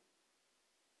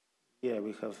 Yeah,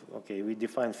 we have, okay, we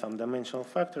define some dimensional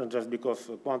factor just because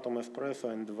Quantum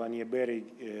Espresso and Wannier Berri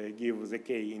give the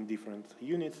K in different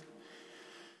units.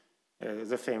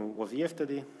 The same was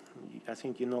yesterday. I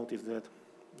think you noticed that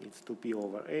it's 2p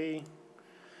over A.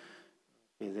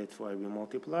 Okay, that's why we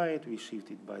multiply it, we shift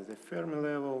it by the Fermi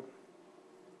level,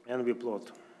 and we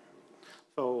plot.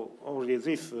 So already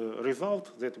this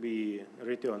result that we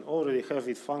return already has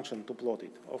its function to plot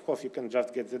it. Of course, you can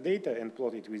just get the data and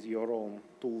plot it with your own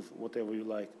tools, whatever you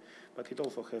like, but it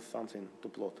also has something to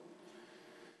plot.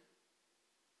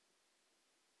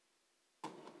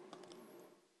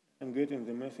 I'm getting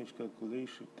the message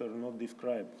calculator not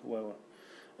described. Well,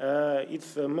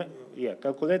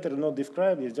 calculator not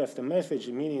described is just a message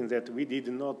meaning that we did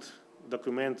not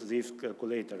document this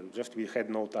calculator, just we had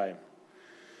no time.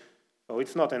 So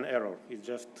it's not an error, it's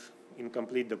just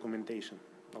incomplete documentation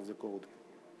of the code.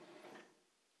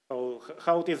 So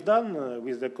how it is done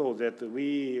with the code, that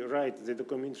we write the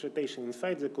documentation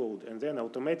inside the code and then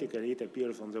automatically it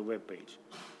appears on the web page.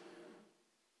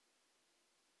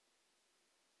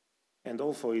 And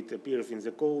also it appears in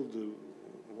the code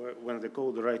when the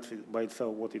code writes by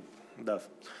itself what it does.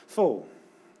 So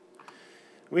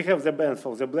we have the bands,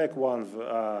 so the black ones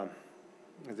are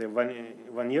the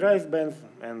vanillized bands,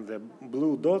 and the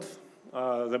blue dots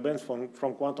are the bands from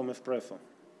quantum espresso.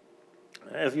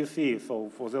 As you see, so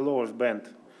for the lowest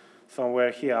band,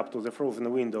 somewhere here up to the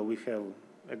frozen window, we have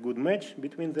a good match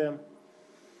between them.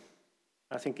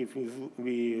 I think if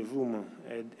we zoom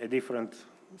a different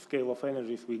scale of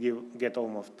energies, we get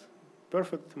almost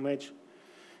perfect match.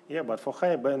 Yeah, but for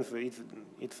higher bands,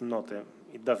 it's not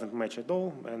it doesn't match at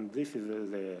all, and this is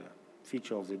the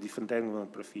feature of the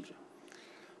disentanglement procedure.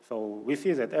 So we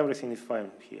see that everything is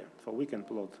fine here. So we can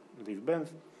plot these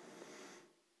bands.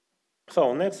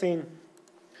 So next thing,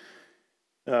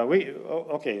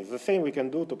 okay, the same we can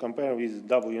do to compare with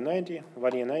W90,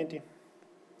 Wannier 90.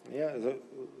 Yeah,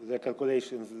 the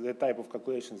calculations, the type of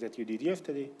calculations that you did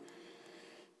yesterday,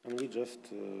 and we just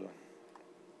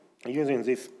using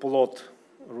this plot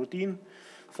routine.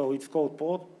 So it's called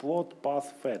plot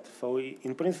path FET. So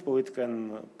in principle, it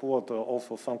can plot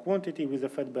also some quantity with the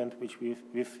FET band, which we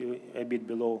see a bit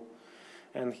below,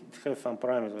 and it has some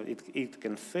parameters. It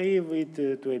can save it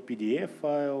to a PDF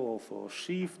file, also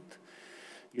shift.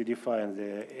 You define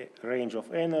the range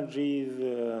of energies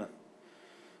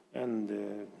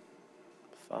and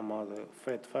some other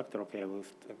FET factor. Okay, I will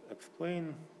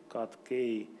explain. Cut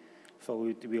K. So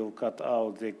it will cut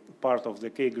out the part of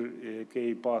the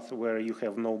K path where you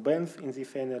have no bands in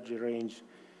this energy range.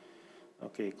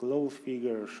 Okay, close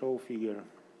figure, show figure.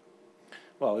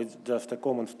 Well, it's just a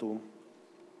comment to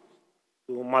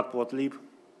matplotlib.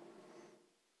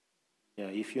 Yeah,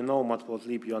 if you know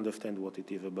matplotlib, you understand what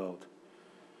it is about.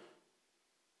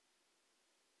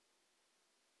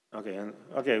 Okay,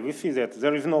 okay, we see that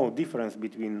there is no difference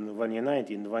between Wannier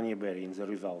 90 and Wannier Berri in the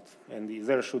results, and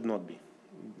there should not be.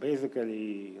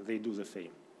 Basically, they do the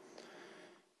same.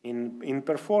 In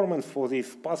performance for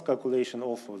this path calculation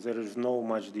also, there is no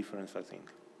much difference, I think.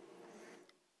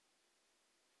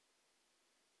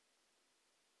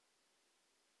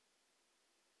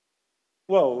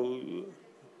 Well,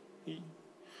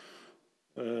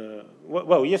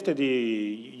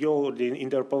 yesterday you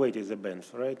interpolated the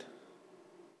bands, right?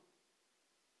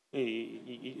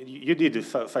 You did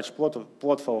such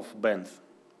plots of bands,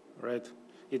 right?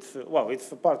 It's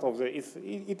it's a part of the.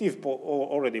 It is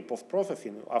already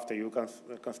post-processing after you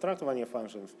construct Wannier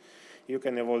functions. You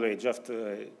can evaluate just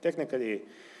technically.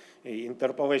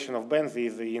 Interpolation of bands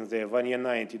is in the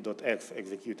Wannier90.x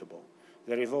executable.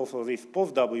 There is also this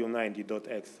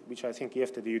post-W90.x, which I think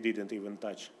yesterday you didn't even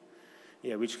touch.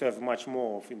 Yeah, which has much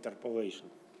more of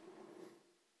interpolation.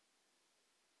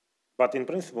 But in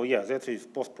principle, yeah, that is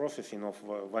post-processing of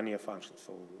Wannier functions.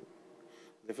 So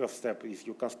the first step is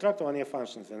you construct Wannier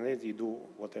functions, and then you do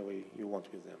whatever you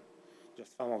want with them.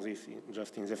 Just some of this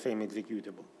just in the same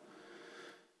executable.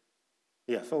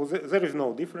 Yeah, so there is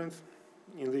no difference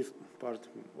in this part.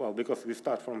 Well, because we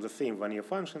start from the same Wannier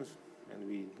functions, and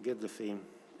we get the same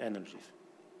energies.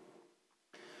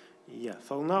 Yeah,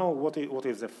 so now what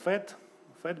is the FET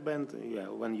band? Yeah,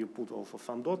 when you put also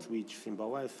some dots which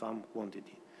symbolize some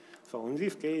quantity. So in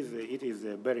this case, it is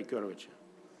the Berri curvature.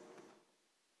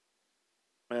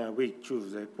 We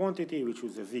choose the quantity, we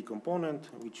choose the Z component,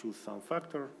 we choose some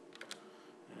factor,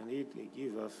 and it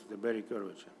gives us the Berri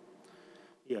curvature.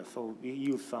 Yeah, so we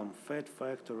use some FET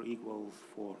factor equals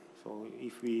 4. So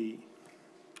if we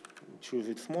choose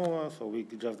it smaller, so we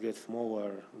just get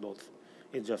smaller dots.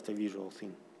 It's just a visual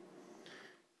thing.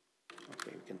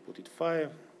 Okay, we can put it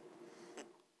 5.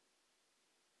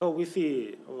 So we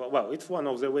see, well, it's one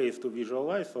of the ways to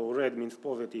visualize. So red means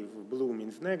positive, blue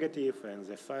means negative, and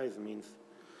the size means,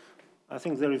 I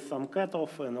think there is some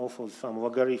cutoff and also some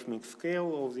logarithmic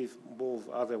scale of these balls.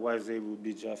 Otherwise, they would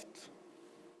be just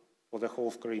for the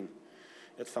whole screen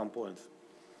at some points.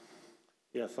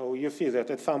 Yeah, so you see that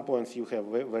at some points you have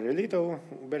very little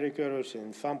Berri curvature,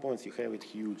 and at some points you have it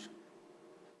huge.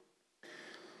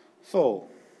 So,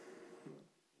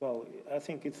 well, I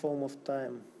think it's almost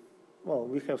time. Well,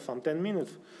 we have some 10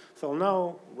 minutes. So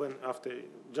now,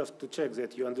 just to check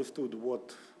that you understood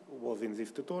what was in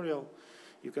this tutorial,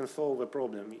 you can solve a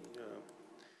problem.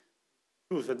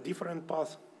 Choose a different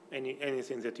path,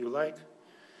 anything that you like.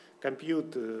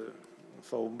 Compute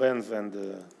so bands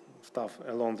and stuff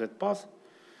along that path,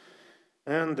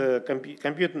 and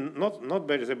compute not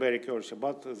the Berri curvature,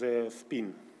 but the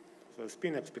spin, so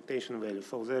spin expectation value.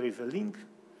 So there is a link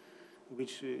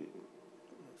which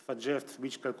suggests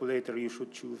which calculator you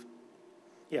should choose.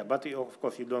 Yeah, but of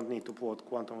course you don't need to plot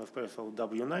quantum espresso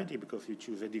W90 because you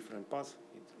choose a different path.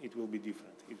 It will be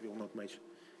different. It will not match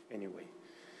anyway.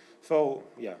 So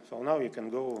yeah, so now you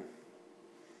can go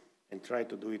and try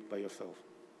to do it by yourself.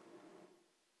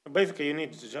 Basically, you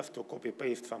need just to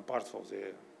copy-paste some parts of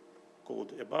the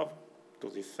code above to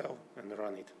this cell and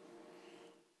run it.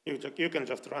 You can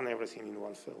just run everything in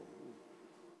one cell.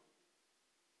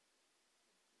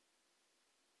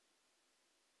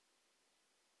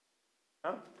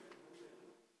 Huh?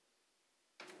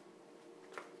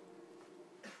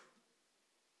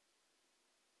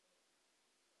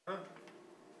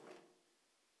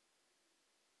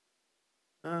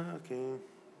 Huh? Okay.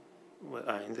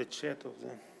 Well, in the chat of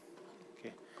the.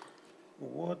 Okay.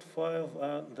 What files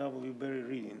are W Berri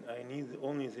reading? I need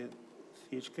only the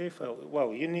CHK file.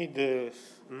 Well, you need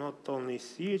not only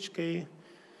CHK.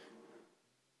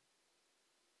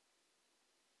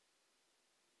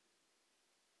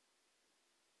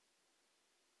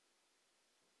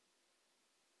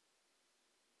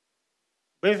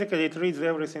 Basically, it reads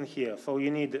everything here. So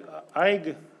you need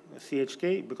EIG,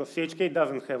 CHK, because CHK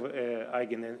doesn't have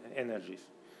eigen energies.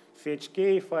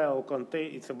 CHK file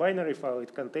contains, it's a binary file,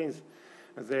 it contains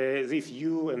these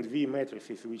U and V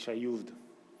matrices which I used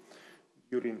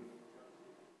during.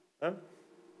 Huh?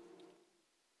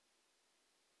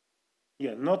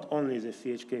 Yeah, not only the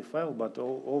CHK file, but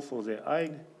also the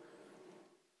EIG.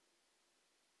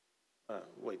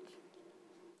 Wait.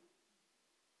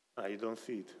 You don't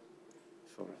see it.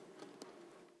 Sorry.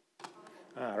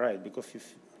 Right, because you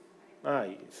see.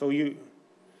 So you.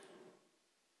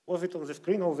 Was it on the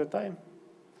screen all the time?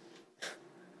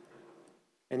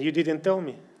 And you didn't tell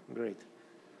me? Great.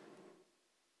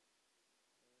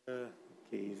 Okay,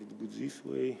 is it good this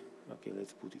way? Okay,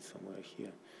 let's put it somewhere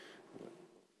here.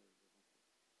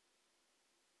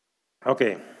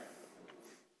 Okay.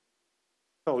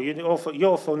 So you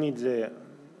also need the,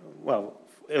 well,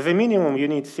 as a minimum you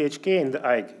need CHK and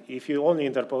EIG if you only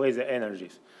interpolate the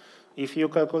energies. If you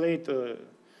calculate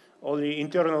only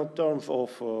internal terms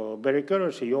of Berri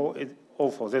curvature,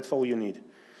 also that's all you need.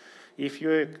 If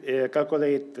you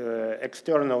calculate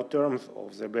external terms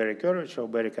of the Berri curvature or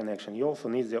Berri connection, you also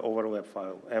need the overlap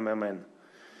file, MMN.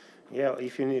 Yeah,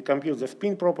 if you compute the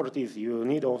spin properties, you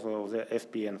need also the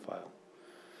SPN file.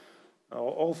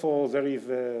 Also, there is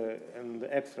an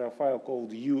extra file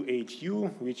called UHU,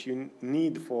 which you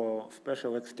need for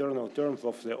special external terms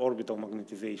of the orbital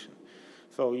magnetization.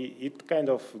 So it kind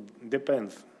of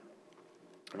depends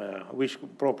which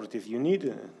properties you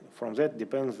need. From that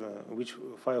depends which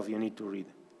files you need to read.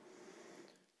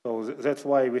 So that's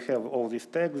why we have all these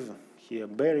tags here,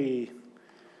 Berri.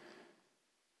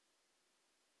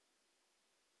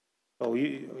 So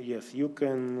yes, you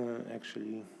can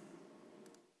actually.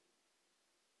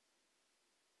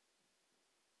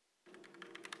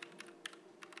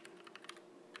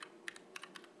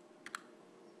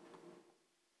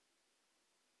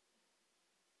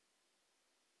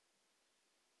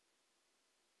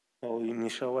 So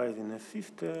initializing a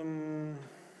system.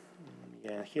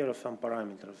 Yeah, here are some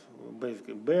parameters.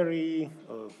 Basically, Berri,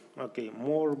 okay,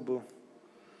 MORB.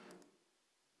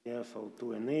 Yeah, so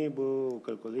to enable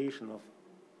calculation of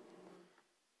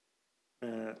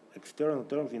external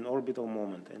terms in orbital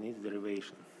moment and its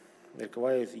derivation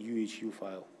requires UHU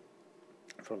file.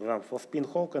 For example, for spin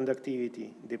hole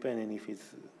conductivity, depending if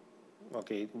it's,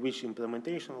 okay, which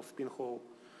implementation of spin hole,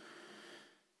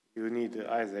 you need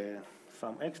either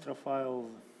some extra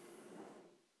files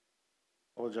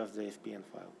or just the SPN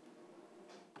file.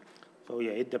 So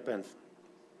yeah, it depends.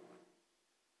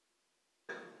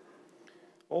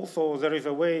 Also, there is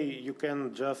a way you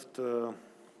can just so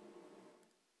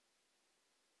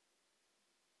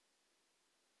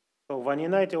Wannier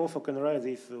 90 also can write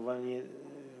this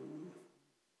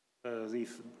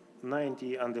this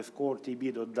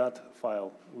 90_tb.dat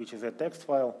file, which is a text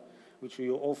file, which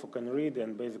you also can read,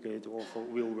 and basically it also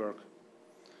will work.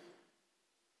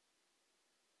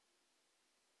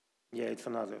 Yeah, it's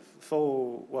another.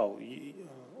 So, well,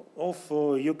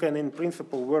 also you can in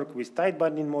principle work with tight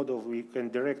binding models. We can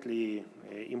directly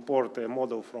import a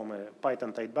model from a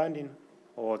Python tight binding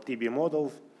or TB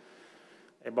models.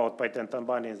 About Python tight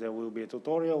bindings, there will be a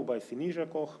tutorial by Sinisa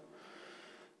Koch.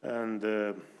 And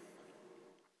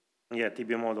yeah,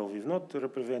 TB model is not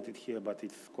represented here, but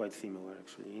it's quite similar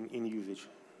actually in usage.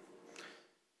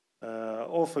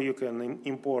 Also, you can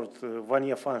import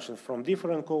Wannier functions from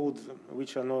different codes,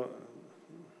 which are not,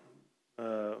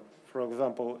 for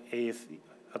example,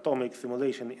 atomic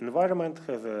simulation environment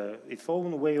has its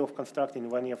own way of constructing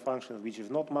Wannier functions, which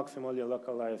is not maximally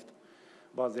localized,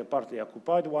 but the partly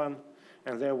occupied one.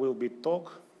 And there will be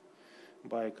talk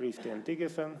by Christian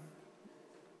Tiggeson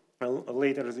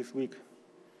later this week.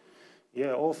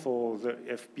 Yeah, also the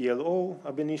FPLO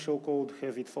ab initio code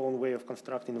has its own way of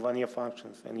constructing Wannier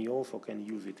functions, and you also can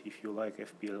use it if you like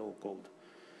FPLO code.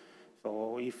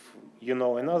 So if you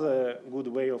know another good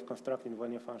way of constructing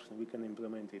Wannier function, we can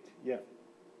implement it. Yeah.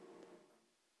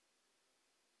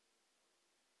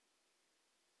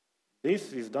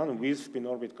 This is done with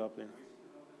spin-orbit coupling.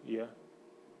 Yeah.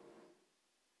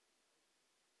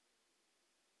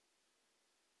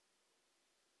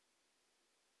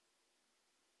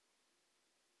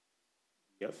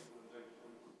 Yes.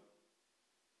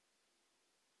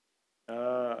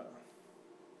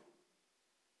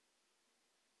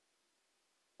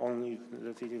 Only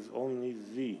that it is only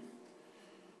Z.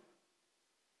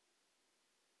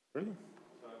 Really?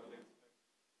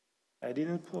 I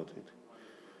didn't plot it.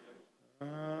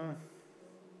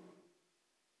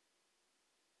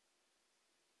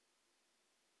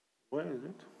 Where is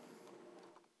it?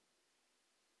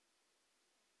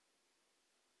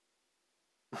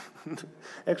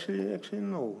 actually,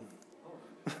 no.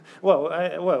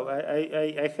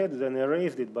 I had then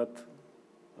erased it, but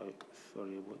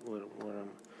sorry, where am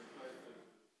I?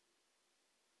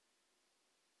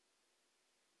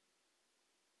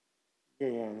 Yeah,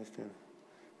 I understand.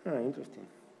 Interesting.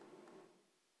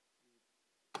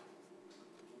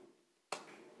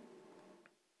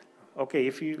 Okay,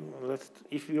 if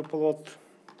you plot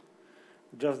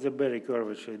just the Berri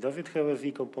curvature, does it have a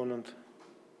Z component?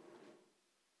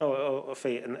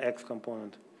 Say an X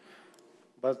component.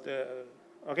 But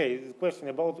okay, the question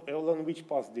about along which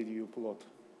path did you plot?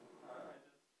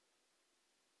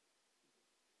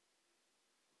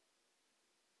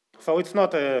 So it's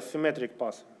not a symmetric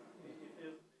path.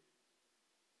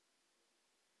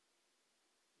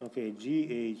 Okay,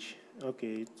 GH.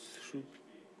 Okay, it should.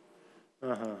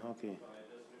 Okay.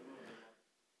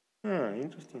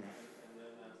 Interesting.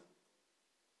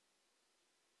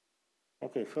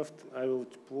 Okay, first I will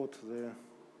plot the.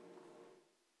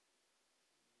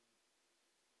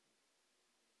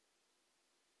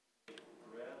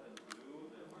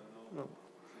 No.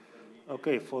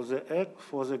 Okay, for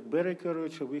the Berri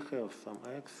curvature we have some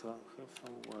X, have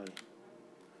some Y.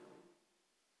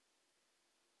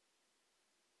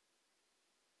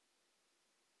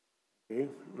 Okay,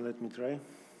 let me try.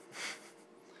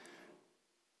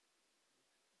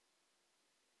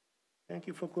 Thank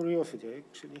you for curiosity,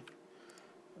 actually.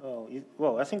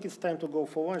 Well, I think it's time to go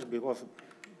for lunch because,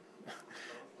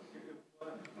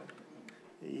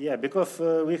 yeah, because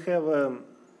we have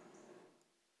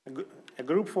a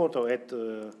group photo at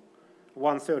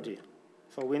 1:30,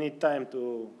 so we need time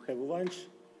to have lunch,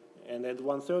 and at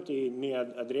 1:30 near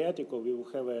Adriatico we will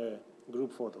have a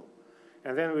group photo,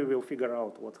 and then we will figure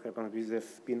out what happens with the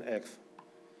spin X.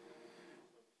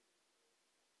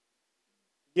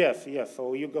 Yes. So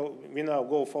we now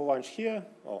go for lunch here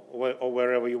or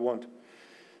wherever you want,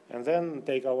 and then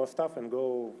take our stuff and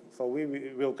go. So we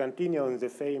will continue in the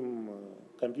same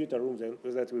computer room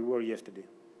that we were yesterday.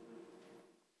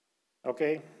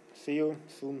 Okay, see you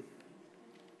soon.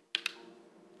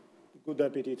 Good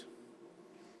appetite.